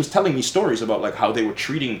she was telling me stories about like how they were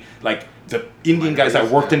treating like the Indian guys that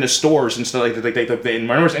worked in the stores and stuff like the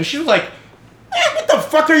minors, and she was like, what the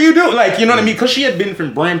fuck are you doing? Like, you know what I mean? Because she had been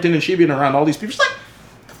from Brampton and she'd been around all these people. She's like,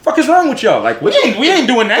 the fuck is wrong with y'all? Like, we ain't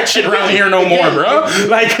doing that shit around here no more, bro.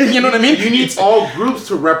 Like, you know what I mean? You need all groups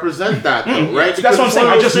to represent that, though, right? That's what I'm saying.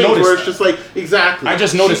 I just noticed. Where it's just like, exactly. I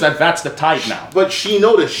just noticed that that's the type now. But she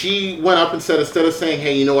noticed. She went up and said, instead of saying,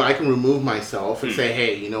 hey, you know what, I can remove myself and say,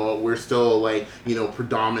 hey, you know what, we're still like, you know,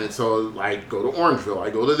 predominant. So I go to Orangeville.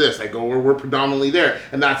 I go to this. I go where we're predominantly there.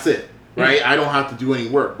 And that's it. Right? I don't have to do any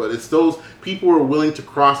work, but it's those people who are willing to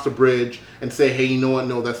cross the bridge and say, hey, you know what?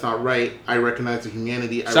 No, that's not right. I recognize the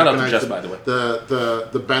humanity. Shout out to recognize Jess, by the way.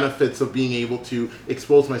 The benefits of being able to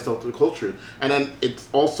expose myself to the culture. And then it's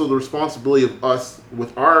also the responsibility of us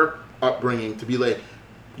with our upbringing to be like,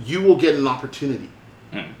 you will get an opportunity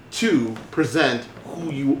to present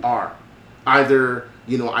who you are, either,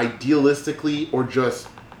 you know, idealistically or just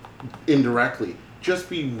indirectly.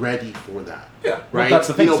 Just be ready for that. Yeah, right. Well, that's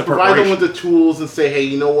the thing. You know, provide them with the tools and say, hey,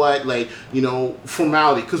 you know what, like, you know,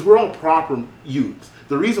 formality, because we're all proper youths.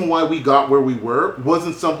 The reason why we got where we were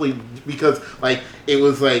wasn't simply because, like, it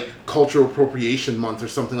was like cultural appropriation month or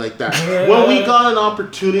something like that. When we got an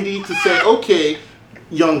opportunity to say, okay,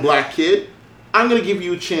 young black kid, I'm gonna give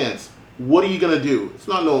you a chance. What are you gonna do? It's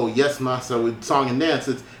not no yes massa with song and dance.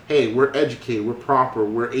 It's hey, we're educated, we're proper,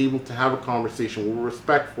 we're able to have a conversation, we're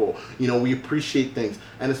respectful, you know, we appreciate things.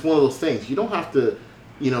 And it's one of those things, you don't have to,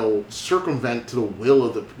 you know, circumvent to the will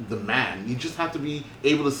of the man. You just have to be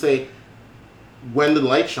able to say, when the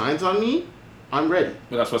light shines on me, I'm ready.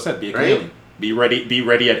 Well, that's what I said, be a chameleon. Be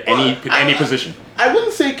ready at any position. I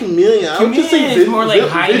wouldn't say chameleon. I would just say is more like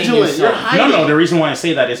hiding vigilant. You're hiding. No, the reason why I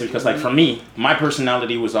say that is because, like, for me, my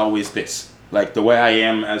personality was always this. Like, the way I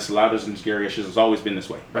am, as loud as and scary as has always been this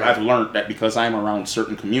way. But I've learned that because I'm around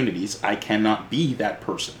certain communities, I cannot be that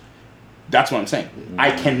person. That's what I'm saying.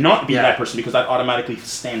 I cannot be that person because that automatically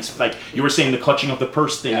stands, like you were saying, the clutching of the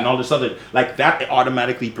purse thing and all this other, like that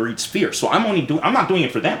automatically breeds fear. So I'm not doing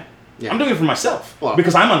it for them. I'm doing it for myself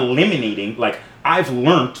because I'm eliminating, like I've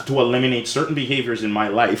learned to eliminate certain behaviors in my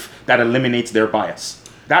life that eliminates their bias.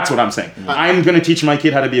 That's what I'm saying. I'm going to teach my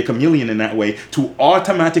kid how to be a chameleon in that way to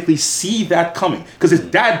automatically see that coming. Because his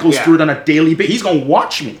dad goes through it on a daily basis. He's going to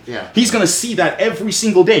watch me. He's going to see that every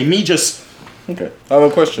single day. Me just... Okay. I have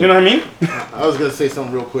a question. You know what I mean? I was going to say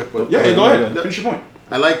something real quick. But go ahead. Finish your point.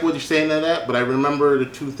 I like what you're saying to that, but I remember the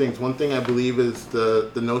two things. One thing I believe is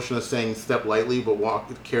the notion of saying step lightly, but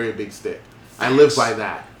carry a big stick. I live by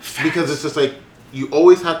that. Because it's just like, you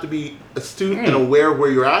always have to be astute and aware of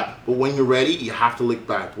where you're at, but when you're ready, you have to look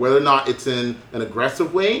back, whether or not it's in an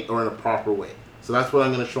aggressive way or in a proper way. So that's what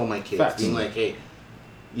I'm going to show my kids. Being like, hey,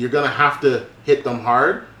 you're going to have to hit them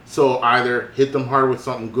hard, so either hit them hard with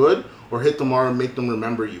something good or hit them hard and make them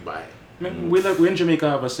remember you by it. We in Jamaica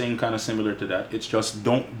have a saying kind of similar to that. It's just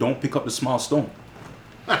don't pick up the small stone.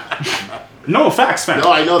 No, facts, fam.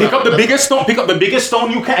 No, I know pick up the biggest stone. Pick up the biggest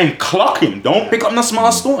stone you can and clock him. Don't pick up the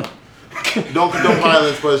small stone. Don't condone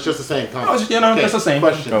violence, but it's just the same. That's the same.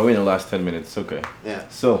 Question. Oh, we're in the last 10 minutes. Okay. Yeah.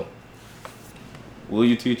 So, will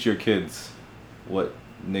you teach your kids what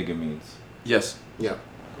nigga means? Yes. Yeah.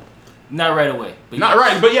 Not right away.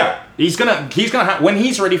 But yeah, he's gonna when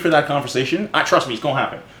he's ready for that conversation. Trust me, it's gonna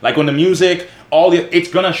happen. Like when the music, it's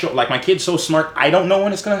gonna show. Like my kid's so smart, I don't know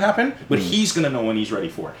when it's gonna happen, but he's gonna know when he's ready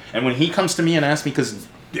for it. And when he comes to me and asks me, because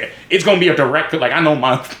it's gonna be a direct. Like I know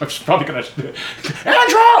I'm probably gonna,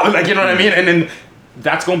 Andrew, like you know what I mean. And then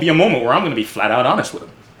that's gonna be a moment where I'm gonna be flat out honest with him.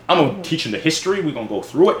 I'm gonna teach him the history. We're gonna go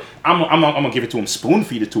through it. I'm gonna give it to him, spoon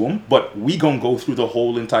feed it to him. But we gonna go through the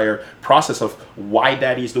whole entire process of why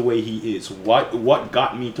Daddy's the way he is. What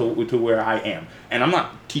got me to where I am. And I'm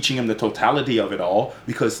not teaching him the totality of it all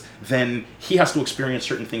because then he has to experience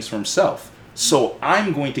certain things for himself. So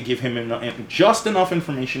I'm going to give him just enough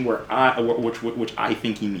information which I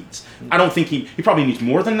think he needs. I don't think he probably needs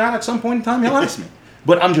more than that at some point in time. He'll ask me.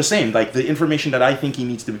 But I'm just saying, like, the information that I think he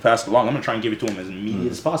needs to be passed along, I'm going to try and give it to him as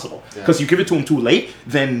immediate as possible. Because you give it to him too late,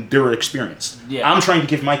 then they're experienced. Yeah. I'm trying to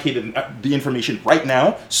give my kid the information right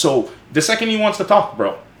now, so the second he wants to talk,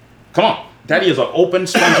 bro, come on. Daddy is an open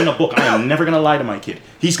sponge in a book. I am never going to lie to my kid.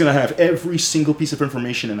 He's going to have every single piece of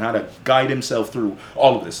information and how to guide himself through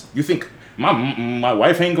all of this. You think my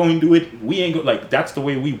wife ain't going to do it? We ain't going, like, that's the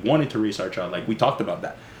way we wanted to raise our child. Like, we talked about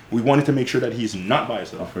that. We wanted to make sure that he's not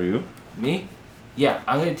biased at all. For you? Me? Yeah,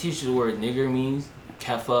 I'm going to teach you the word nigger means,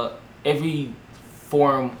 kefa, every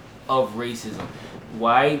form of racism.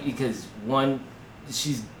 Why? Because, one,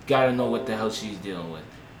 she's got to know what the hell she's dealing with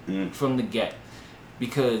from the get.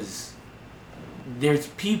 Because there's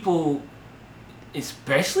people,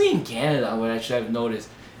 especially in Canada, what I've noticed,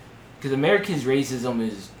 because Americans' racism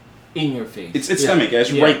is in your face. It's systemic,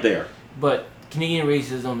 it's right there. But Canadian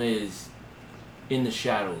racism is in the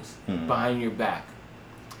shadows, behind your back.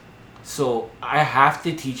 So I have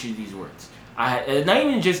to teach you these words. And not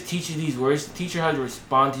even just teach you these words, teach you how to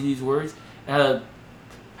respond to these words, and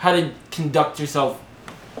how to conduct yourself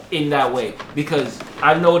in that way. Because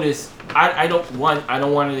I've noticed I don't want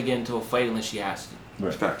her to get into a fight unless she has to.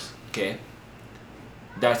 Right. Facts. Okay.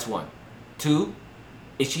 That's one. Two,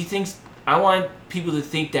 if she thinks, I want people to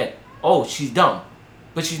think that, oh, she's dumb.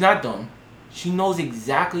 But she's not dumb. She knows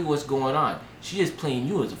exactly what's going on. She's just playing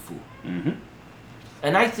you as a fool. Mm-hmm.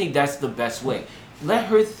 And I think that's the best way. Let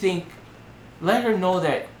her know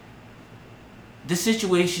that the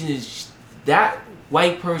situation is that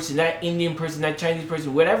white person, that Indian person, that Chinese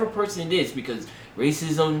person, whatever person it is, because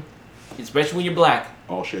racism, especially when you're black.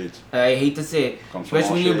 All shades. I hate to say it.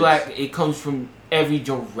 Especially when you're black, it comes from every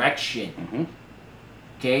direction. Mm-hmm.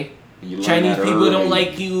 Okay? Chinese people don't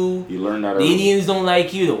like you. You learn that early. The Indians don't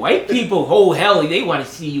like you. The white people, oh hell, they want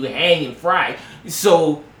to see you hang and fry.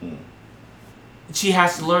 So she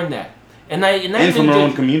has to learn that. And from her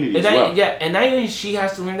own community as well. Yeah, and not even she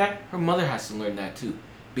has to learn that, her mother has to learn that too.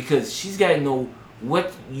 Because she's got to know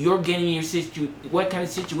what you're getting in what kind of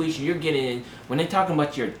situation you're getting in when they're talking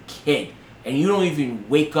about your kid. And you don't even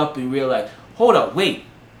wake up and realize, hold up, wait.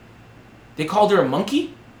 They called her a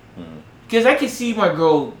monkey? Because I can see my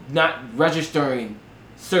girl not registering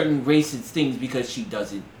certain racist things because she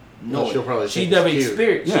doesn't know it. She never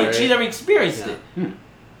experienced she never experienced it.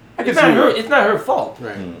 It's not her fault.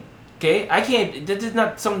 Right. Okay? I can't, that is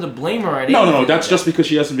not something to blame her on. No, that's just because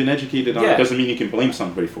she hasn't been educated on it. Doesn't mean you can blame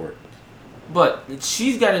somebody for it. But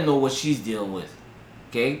she's got to know what she's dealing with.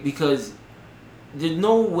 Okay? Because there's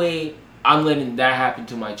no way I'm letting that happen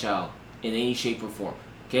to my child in any shape or form.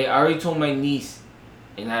 Okay? I already told my niece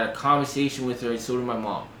and had a conversation with her, and so did my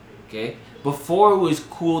mom. Okay? Before it was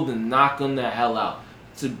cool to knock them the hell out.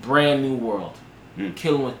 It's a brand new world.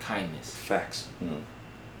 Kill them with kindness. Facts.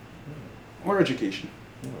 Or education.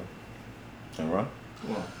 And Ron?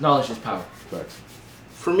 Well, knowledge is power. Facts.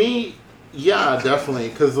 For me, yeah, definitely.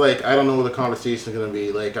 Because, like, I don't know what the conversation is going to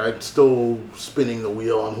be. Like, I'm still spinning the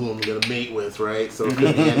wheel on who I'm going to mate with, right? So, it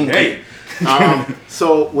could be anything.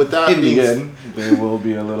 So, with that being said, there will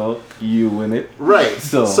be a little you in it. Right.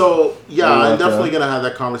 So yeah, I'm definitely going to have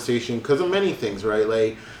that conversation because of many things, right?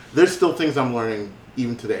 Like, there's still things I'm learning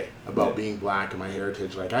even today about being black and my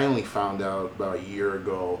heritage. Like, I only found out about a year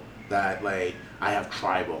ago that, like, I have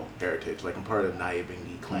tribal heritage. Like, I'm part of the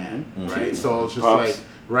Nyabingi clan, right? So it's just like,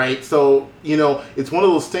 right? So, you know, it's one of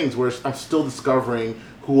those things where I'm still discovering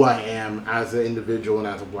who I am as an individual and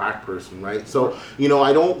as a black person, right? So, you know,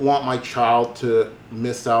 I don't want my child to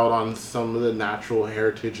miss out on some of the natural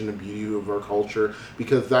heritage and the beauty of our culture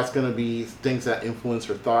because that's going to be things that influence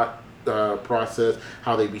her thought process,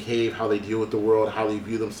 how they behave, how they deal with the world, how they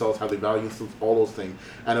view themselves, how they value themselves, all those things.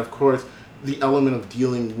 And of course, the element of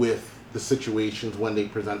dealing with the situations when they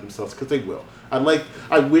present themselves, because they will.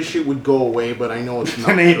 I wish it would go away, but I know it's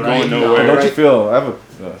not. It ain't going nowhere. Don't you feel?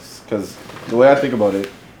 Because the way I think about it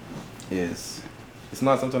is, it's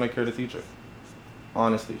not something I care to teach her.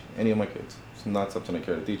 Honestly, any of my kids, it's not something I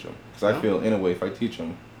care to teach them. Because I feel, in a way, if I teach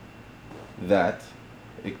them, that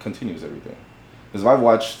it continues everything. Because I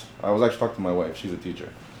was actually talking to my wife. She's a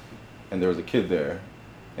teacher, and there was a kid there,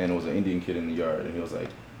 and it was an Indian kid in the yard, and he was like,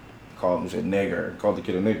 called the kid a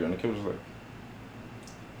nigger, and the kid was like,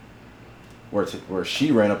 where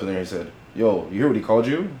she ran up in there and said, yo, you hear what he called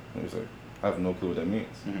you? And he was like, I have no clue what that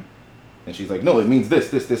means. And she's like, no, it means this,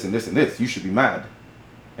 this, this, and this, and this. You should be mad.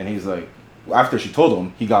 And he's like, after she told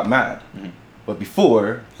him, he got mad. But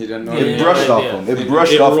before, he didn't know. It brushed off him. It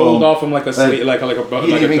rolled off him like a slate, like a he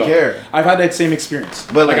didn't even care. I've had that same experience.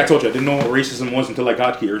 But like I told you, I didn't know what racism was until I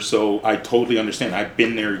got here, so I totally understand. I've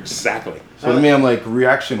been there exactly. So to me, I'm like,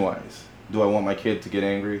 reaction-wise, do I want my kid to get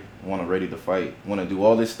angry? Want to ready to fight? Want to do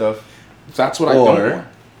all this stuff? That's what I don't want.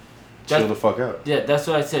 Chill the fuck out. Yeah, that's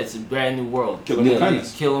what I said. It's a brand new world. Kill them with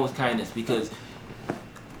kindness. Kill them with kindness, because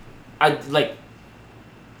I've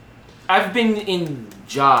been in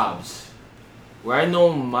jobs where I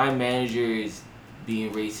know my manager is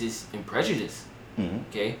being racist and prejudiced. Mm-hmm.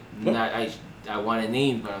 Okay, I want to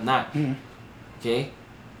name, but I'm not. Mm-hmm. Okay,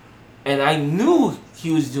 and I knew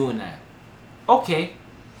he was doing that. Okay,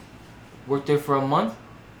 worked there for a month.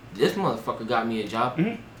 This motherfucker got me a job.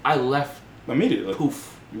 Mm-hmm. I left immediately.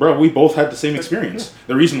 Poof. Bro, we both had the same experience.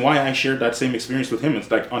 The reason why I shared that same experience with him is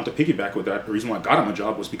like on to piggyback with that. The reason why I got him a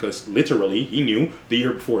job was because literally he knew the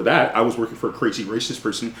year before that I was working for a crazy racist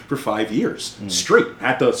person for 5 years straight. I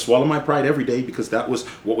had to swallow my pride every day because that was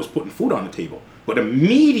what was putting food on the table. But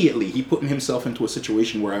immediately he put himself into a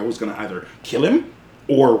situation where I was going to either kill him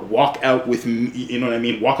or walk out with, you know what I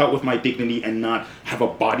mean? Walk out with my dignity and not have a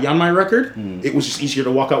body on my record. It was just easier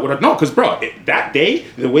to walk out with no, because bro, that day,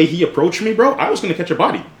 the way he approached me, bro, I was going to catch a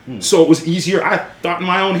body. So it was easier. I thought in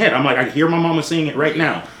my own head, I'm like, I hear my mama saying it right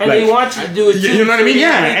now. And like, he wants you to do it too. You know what I mean?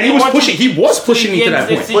 Yeah, and he was pushing me to that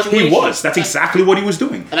point. Situation. He was. That's exactly what he was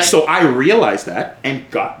doing. So I realized that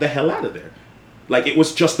and got the hell out of there. Like, it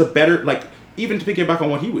was just a better, like, even to piggyback on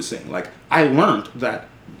what he was saying, like, I learned that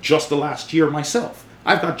just the last year myself.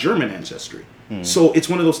 I've got German ancestry. So it's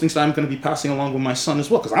one of those things that I'm going to be passing along with my son as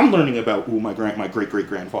well, because I'm learning about who my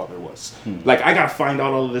great-great-grandfather was. Like, I got to find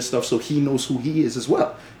out all of this stuff so he knows who he is as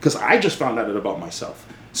well, because I just found out about myself.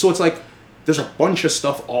 So it's like, there's a bunch of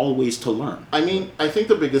stuff always to learn. I mean, I think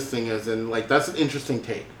the biggest thing is, and like, that's an interesting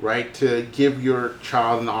take, right? To give your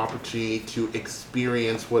child an opportunity to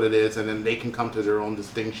experience what it is, and then they can come to their own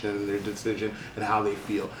distinction and their decision and how they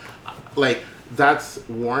feel. Like, that's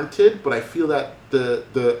warranted, but I feel that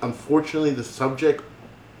the unfortunately the subject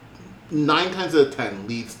 9 times out of 10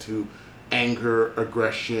 leads to anger,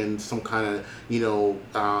 aggression, some kind of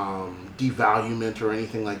devaluement or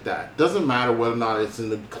anything like that. Doesn't matter whether or not it's in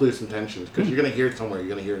the clearest intentions, because you're gonna hear it somewhere. You're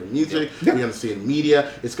gonna hear it in music. You're gonna see it in media.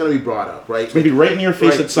 It's gonna be brought up, right? It's gonna be right in your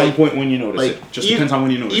face at some point when you notice it. Just depends on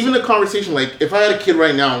when you notice even it. the conversation, like if I had a kid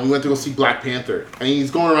right now and we went to go see Black Panther and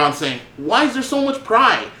he's going around saying, "Why is there so much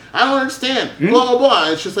pride? I don't understand." Blah blah blah.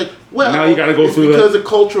 And it's just like, well, now you gotta go through because of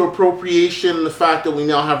cultural appropriation and the fact that we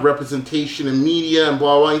now have representation in media and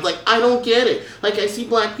blah blah. He's like, I don't get it. Like, I see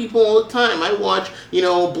black people all the time. I watch,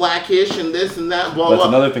 Blackish and this and that. Blah blah. That's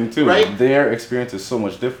another thing too. Right? Their experience is so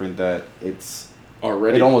much different that it's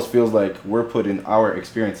already. It almost feels like we're putting our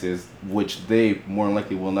experiences, which they more than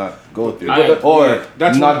likely will not go through,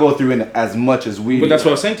 not go through in as much as we. But that's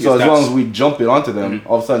what I'm saying to you. So as long as we jump it onto them,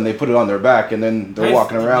 all of a sudden they put it on their back, and then they're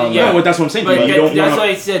walking around. Yeah, but that's what I'm saying. But that's why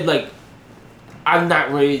I said, like, I'm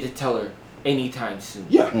not ready to tell her anytime soon.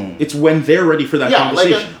 Yeah, it's when they're ready for that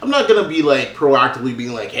conversation. Like, I'm not gonna be like proactively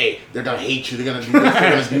being like, hey, they're gonna hate you, they're gonna do this, they're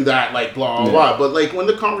gonna do that, like blah blah blah. But like when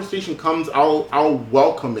the conversation comes, I'll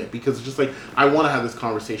welcome it, because it's just like, I want to have this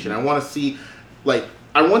conversation. I want to see, like,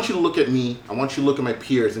 I want you to look at me, I want you to look at my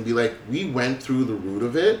peers and be like, we went through the root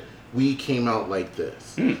of it, we came out like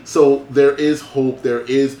this. So there is hope, there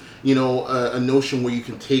is a notion where you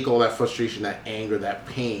can take all that frustration, that anger, that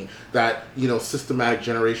pain, that systematic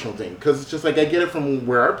generational thing, because it's just like, I get it from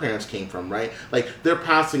where our parents came from, right? Like, they're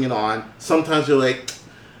passing it on. Sometimes you're like,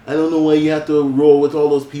 I don't know why you have to roll with all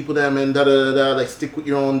those people that, man, da da da da, like, stick with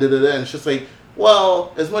your own da da da. And it's just like,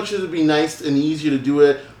 well, as much as it'd be nice and easier to do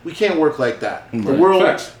it, we can't work like that.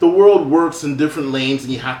 The world works in different lanes,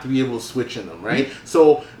 and you have to be able to switch in them, right?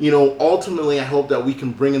 So, ultimately, I hope that we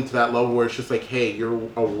can bring them to that level where it's just like, hey, you're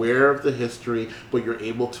aware of the history, but you're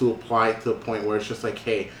able to apply it to a point where it's just like,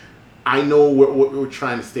 hey, I know what we're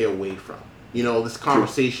trying to stay away from. This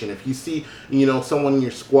conversation. If you see, someone in your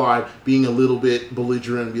squad being a little bit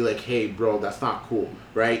belligerent and be like, hey, bro, that's not cool,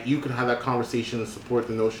 right? You can have that conversation and support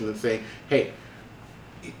the notion and say, hey,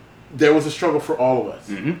 there was a struggle for all of us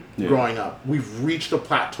growing up. We've reached a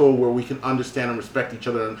plateau where we can understand and respect each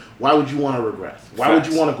other. And why would you want to regress? Why would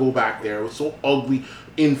you want to go back there? It was so ugly,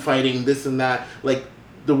 infighting, this and that. Like,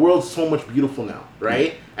 the world's so much beautiful now,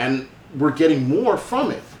 right? And we're getting more from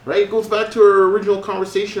it, right? It goes back to our original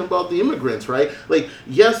conversation about the immigrants, right? Like,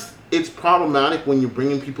 yes, it's problematic when you're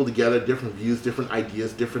bringing people together, different views, different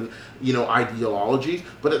ideas, different, ideologies.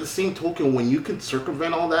 But at the same token, when you can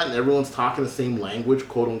circumvent all that and everyone's talking the same language,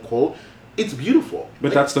 quote unquote, it's beautiful.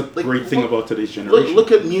 But that's the great thing about today's generation.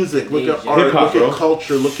 Look at music, look at art, hip-hop, look at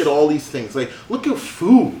culture, look at all these things. Like, look at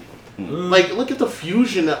food. Like, look at the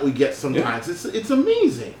fusion that we get sometimes. It's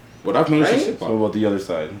amazing. What I've noticed is hip-hop. So about the other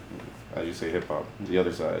side, as you say hip-hop, the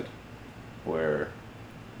other side, where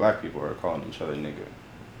black people are calling each other nigga.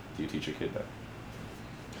 Do you teach your kid that?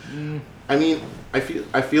 I mean, I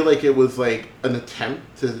feel like it was like an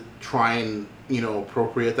attempt to try and, you know,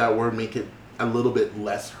 appropriate that word, make it a little bit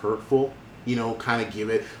less hurtful, you know, kind of give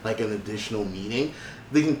it like an additional meaning.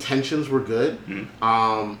 The intentions were good. You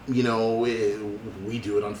know, we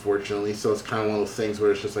do it, unfortunately, so it's kind of one of those things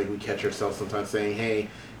where it's just like we catch ourselves sometimes saying, hey,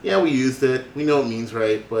 yeah, we used it, we know it means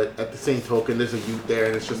right, but at the same token, there's a youth there,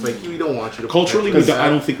 and it's just like, we don't want you to... Culturally, I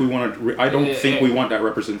don't think we want to... I don't think we want that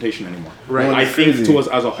representation anymore. Right. I think to us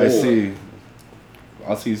as a whole...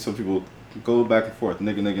 I'll see some people go back and forth,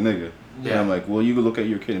 nigga. Yeah. And I'm like, well, you could look at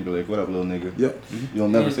your kid and be like, what up, little nigga? Yeah. You'll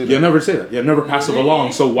never say that. You'll never say that. You'll never pass it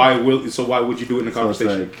along. So why would you do it in a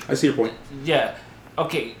conversation? I see your point. Yeah.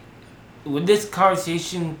 Okay. When this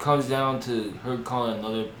conversation comes down to her calling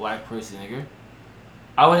another black person nigger,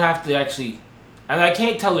 I would have to actually, and I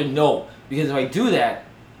can't tell her no, because if I do that,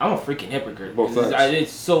 I'm a freaking hypocrite.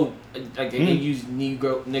 It's so like they use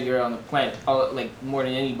nigger on the planet, like more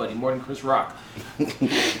than anybody, more than Chris Rock.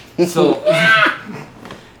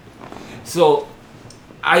 So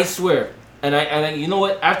I swear, and I you know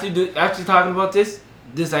what? After talking about this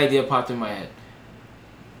idea popped in my head.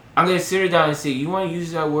 I'm gonna sit her down and say, you want to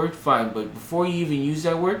use that word, fine, but before you even use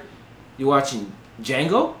that word, you're watching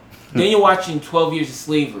Django. Then you're watching 12 Years of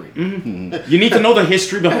Slavery. You need to know the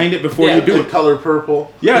history behind it before you do it. Color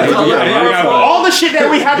Purple. Yeah. All the shit that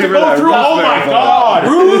we had to go through. Oh my God.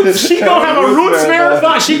 Roots. She gonna have a Roots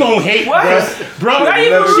marathon. She gonna hate bro.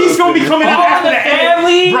 She's gonna be coming out after the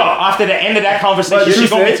family. Bro, after the end of that conversation, she's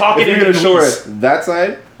gonna be talking in the show that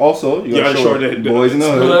side. Also, you gotta show the Boys in the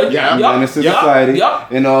Hood, Innocent Society,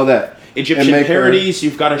 and all that. Egyptian parodies,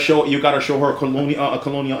 you've got to show her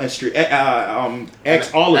colonial history, all of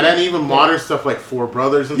it, and then even modern stuff like Four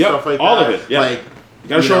Brothers and stuff like all that. All of it, yeah. Like, you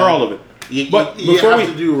got to show her all of it. You have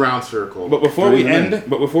to do round circle. But before we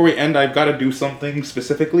end, I've got to do something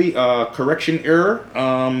specifically. Correction error.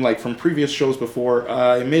 Like from previous shows before,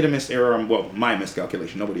 I made a missed error. My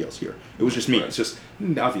miscalculation. Nobody else here. It was just me. Right. It's just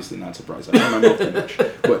obviously not surprising. I don't know too much,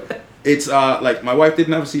 but it's like my wife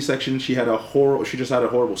didn't have a C-section. She just had a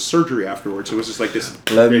horrible surgery afterwards. It was just like this.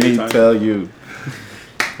 Let me tell you.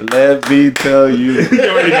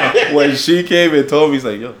 When she came and told me, he's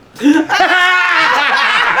like, yo.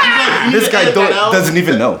 This guy doesn't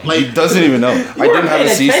even know. He doesn't even know. I didn't have a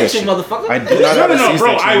C-section. I did not have a C-section.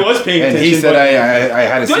 Bro, I was paying attention. And he said I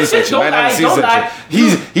had a C-section. I had a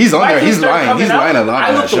C-section. He's on there. He's lying. He's lying a lot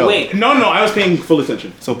on that show. No, I was paying full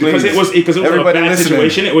attention. So please, because it was a bad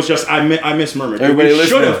situation. It was just I mismurmured. Everybody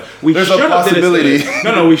listening. There's a possibility.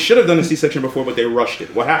 No, we should have done a C-section before, but they rushed it.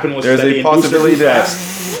 What happened was there's a possibility that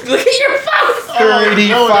look at your phone.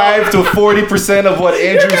 35 to 40% of what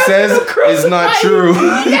Andrew says is not true.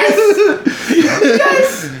 Yes.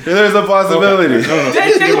 There's a possibility.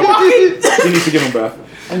 Okay. No. You need to give him bath.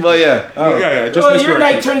 But yeah. Just your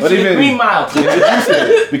night turns to the Green Mile.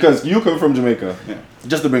 Because you come from Jamaica. Yeah.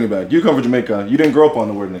 Just to bring it back, you come from Jamaica. You didn't grow up on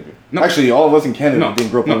the word nigga. No. Actually, all of us in Canada didn't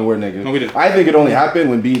grow up on the word nigga. No, we didn't. I think it only happened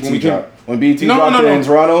when BET dropped. When BET dropped in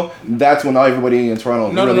Toronto, that's when everybody in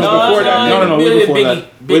Toronto. No,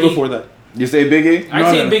 way before that. You say Biggie? I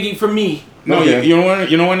say Biggie for me. No, okay. you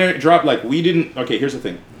know when it dropped, like we didn't. Okay, here's the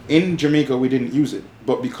thing. In Jamaica, we didn't use it,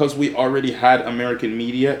 but because we already had American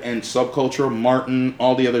media and subculture, Martin,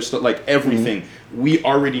 all the other stuff, like everything, we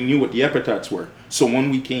already knew what the epithets were. So when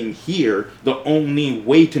we came here, the only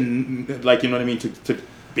way to, like, you know what I mean, to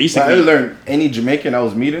basically... I learned any Jamaican I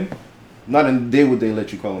was meeting, not a day would they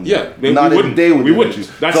let you call them. Yeah, not a day would they let you.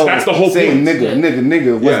 That's the whole saying point.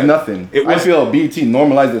 Nigga was nothing. I feel BT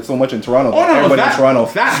normalized it so much in Toronto. Everybody in Toronto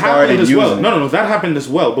started using it. No, that happened as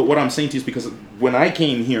well. But what I'm saying to you is because when I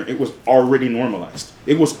came here, it was already normalized.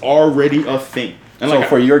 It was already a thing. And so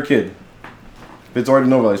for your kid, if it's already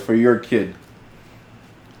normalized, for your kid,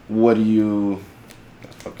 what do you...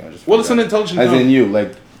 It's an intelligent... As in you,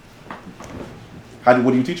 like...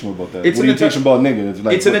 What do you teach him about that? What do you teach him about niggas?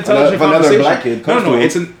 Like, it's an intelligent conversation. Another black kid comes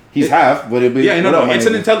to him, he's half, but it'd be... it's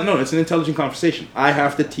an intelligent conversation. I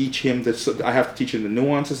have to teach him the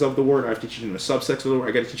nuances of the word. I have to teach him the subsex of the word.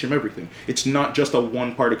 I got to teach him everything. It's not just a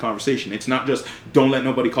one-party conversation. It's not just don't let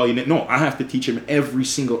nobody call you. No, I have to teach him every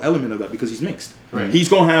single element of that because he's mixed. Right. He's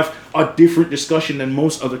gonna have a different discussion than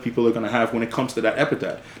most other people are gonna have when it comes to that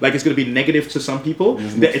epithet. Like it's gonna be negative to some people.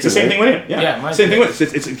 It's the same thing with him. Yeah, same thing with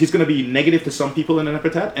he's gonna be negative to some people in an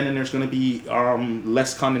epithet, and then there's gonna be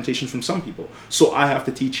less connotations from some people. So I have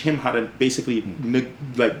to teach him how to basically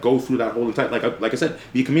go through that whole entire like I said,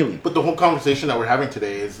 be a chameleon. But the whole conversation that we're having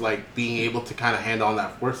today is like being able to kind of hand on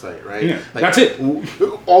that foresight, right? Yeah, like, that's it.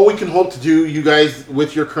 All we can hope to do, you guys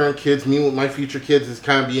with your current kids, me with my future kids, is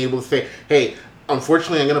kind of be able to say, hey,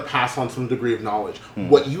 unfortunately, I'm going to pass on some degree of knowledge.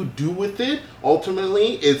 What you do with it,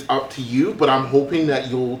 ultimately, is up to you, but I'm hoping that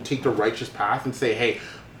you'll take the righteous path and say, hey,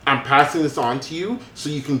 I'm passing this on to you so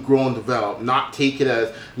you can grow and develop, not take it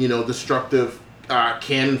as, destructive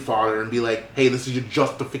cannon fodder and be like, hey, this is your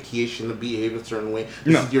justification to behave a certain way.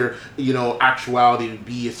 This is your, actuality to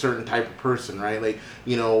be a certain type of person, right? Like,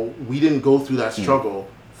 we didn't go through that struggle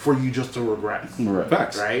for you just to regress. Right.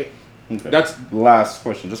 Facts. Right? Okay. That's last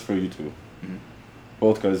question, just for you two.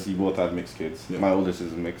 Both because you both have mixed kids. Yeah. My oldest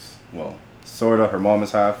is mixed. Well, sorta. Her mom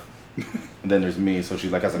is half. And then there's me, so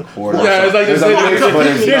she's like as a quarter. Yeah, it's like there's a mix, but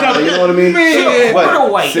it's not, you know what I mean? Man,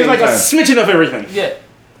 quarter white. It's like a snitching of everything. Yeah.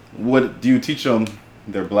 What do you teach them?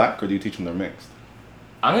 They're black, or do you teach them they're mixed?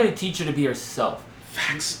 I'm gonna teach her to be herself.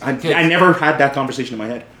 Facts. I never had that conversation in my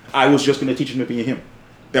head. I was just gonna teach him to be him.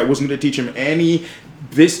 That wasn't gonna teach him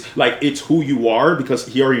it's who you are, because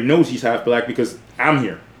he already knows he's half black because I'm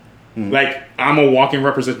here. Like, I'm a walking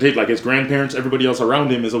representation. Like, his grandparents, everybody else around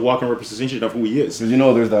him is a walking representation of who he is.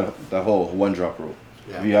 Because there's that whole one drop rule.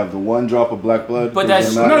 Yeah. If you have the one drop of black blood, but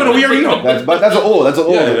that's we already know. That's an old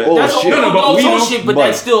shit. But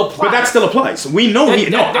that still applies. But that still applies. We know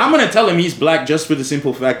I'm gonna tell him he's black just for the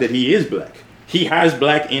simple fact that he is black. He has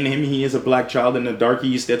black in him. He is a black child, and the darker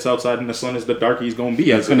he steps outside in the sun is the darker he's gonna be.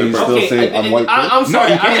 Can you still say I'm white? I'm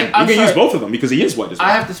sorry. No, you can. You can use both of them because he is white as well.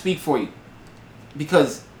 I have to speak for you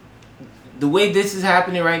because the way this is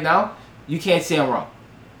happening right now, you can't say I'm wrong.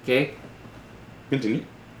 Okay? Continue.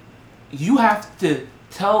 You have to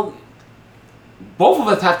tell, both of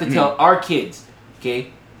us have to tell our kids,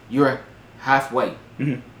 okay, you're half white,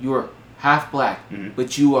 you're half black,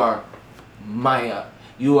 but you are Maya.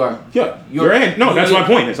 You are. Yeah. That's my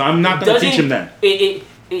point. Is I'm not going to teach him that.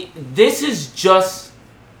 This is just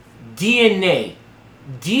DNA.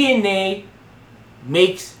 DNA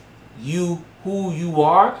makes you who you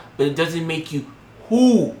are, but it doesn't make you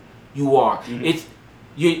who you are. It's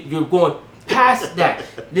you're going past that.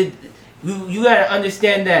 You gotta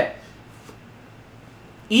understand that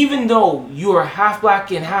even though you are half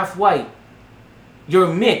black and half white,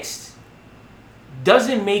 you're mixed.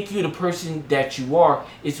 Doesn't make you the person that you are.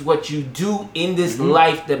 It's what you do in this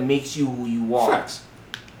life that makes you who you are. Facts.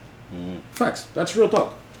 Facts. That's real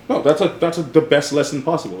talk. No, that's the best lesson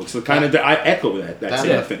possible. It's the kind of I echo that. That's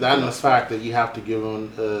it. That and the fact that you have to give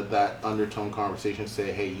them that undertone conversation.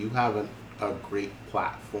 Say, hey, you have a great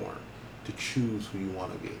platform to choose who you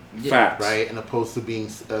want to be. Facts. Right, and opposed to being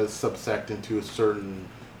subsect into a certain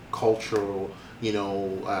cultural,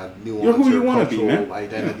 nuance You're who you or cultural be, man.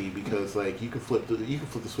 identity, because like you can flip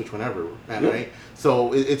the switch whenever, man. Right.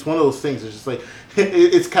 So it's one of those things. It's just like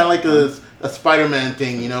it's kind of like a Spider-Man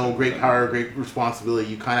thing, great power, great responsibility.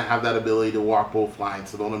 You kind of have that ability to walk both lines,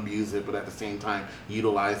 so don't abuse it, but at the same time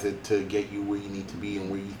utilize it to get you where you need to be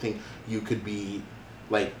and where you think you could be,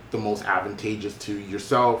 like the most advantageous to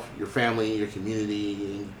yourself, your family, your community,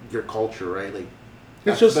 and your culture, right? Like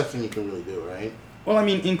that's just the best thing you can really do, right? Well, I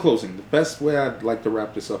mean, in closing, the best way I'd like to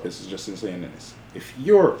wrap this up is just in saying this: if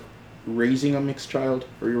you're raising a mixed child,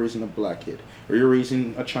 or you're raising a black kid, or you're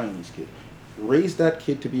raising a Chinese kid, raise that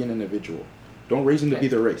kid to be an individual. Don't raise him to be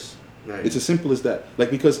the race. Right. It's as simple as that.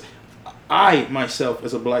 Like, because I myself,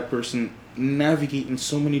 as a black person, navigate in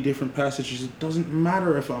so many different passages. It doesn't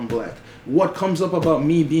matter if I'm black. What comes up about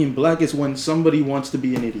me being black is when somebody wants to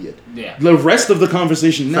be an idiot. Yeah. The rest of the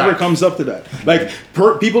conversation never comes up to that. Like,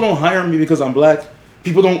 people don't hire me because I'm black.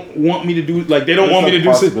 People don't want me to do, like, they don't want me to do.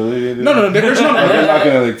 No, there's no. They're not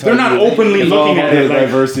gonna, like, they're not openly looking at it. Like,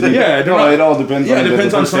 diversity. Yeah, it all depends on the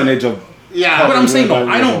percentage of. Yeah, but I'm saying though,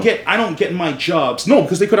 I don't get my jobs. No,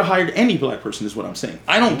 because they could have hired any black person. Is what I'm saying.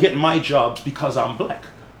 I don't get my jobs because I'm black.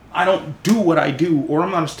 I don't do what I do, or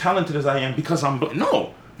I'm not as talented as I am because I'm black.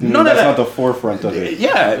 No. None of that. That's not the forefront of it.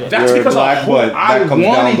 Yeah, that's because I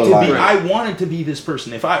wanted to be this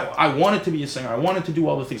person. If I wanted to be a singer, I wanted to do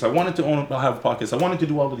all the things. I wanted to have podcasts. I wanted to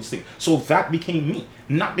do all of these things. So that became me.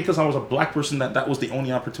 Not because I was a black person that was the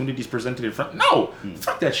only opportunities presented in front. No,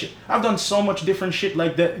 fuck that shit. I've done so much different shit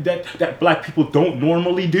like that black people don't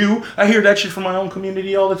normally do. I hear that shit from my own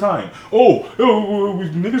community all the time. Oh,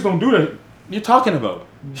 niggas don't do that. You're talking about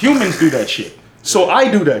humans do that shit. So I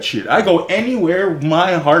do that shit. I go anywhere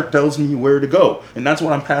my heart tells me where to go, and that's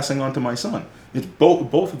what I'm passing on to my son. It's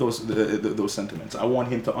both of those sentiments. I want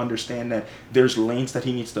him to understand that there's lanes that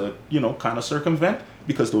he needs to, kind of circumvent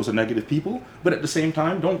because those are negative people. But at the same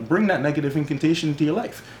time, don't bring that negative incantation into your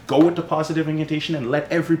life. Go with the positive incantation and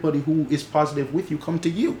let everybody who is positive with you come to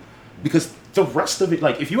you. Because the rest of it,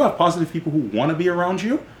 like if you have positive people who want to be around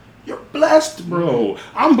you, you're blessed, bro.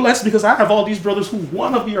 I'm blessed because I have all these brothers who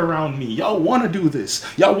want to be around me. Y'all want to do this.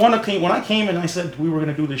 Y'all want to came. When I came and I said we were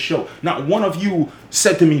going to do this show, not one of you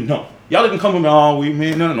said to me no. Y'all didn't come to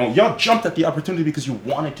me, no. Y'all jumped at the opportunity because you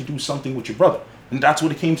wanted to do something with your brother. And that's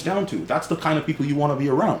what it came down to. That's the kind of people you want to be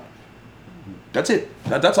around. That's it.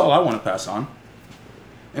 That's all I want to pass on.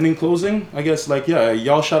 And in closing, I guess,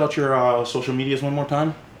 y'all shout out your social medias one more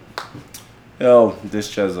time. Yo,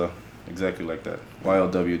 this Cheza. Exactly like that.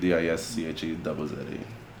 YLWDISCHEZZE.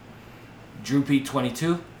 Drew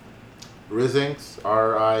P22. Rizinx,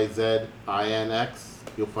 RIZINX.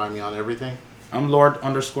 You'll find me on everything. I'm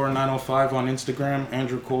Lord_905 on Instagram,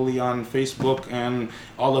 Andrew Coley on Facebook, and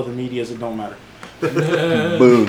all other medias, it don't matter. Boom.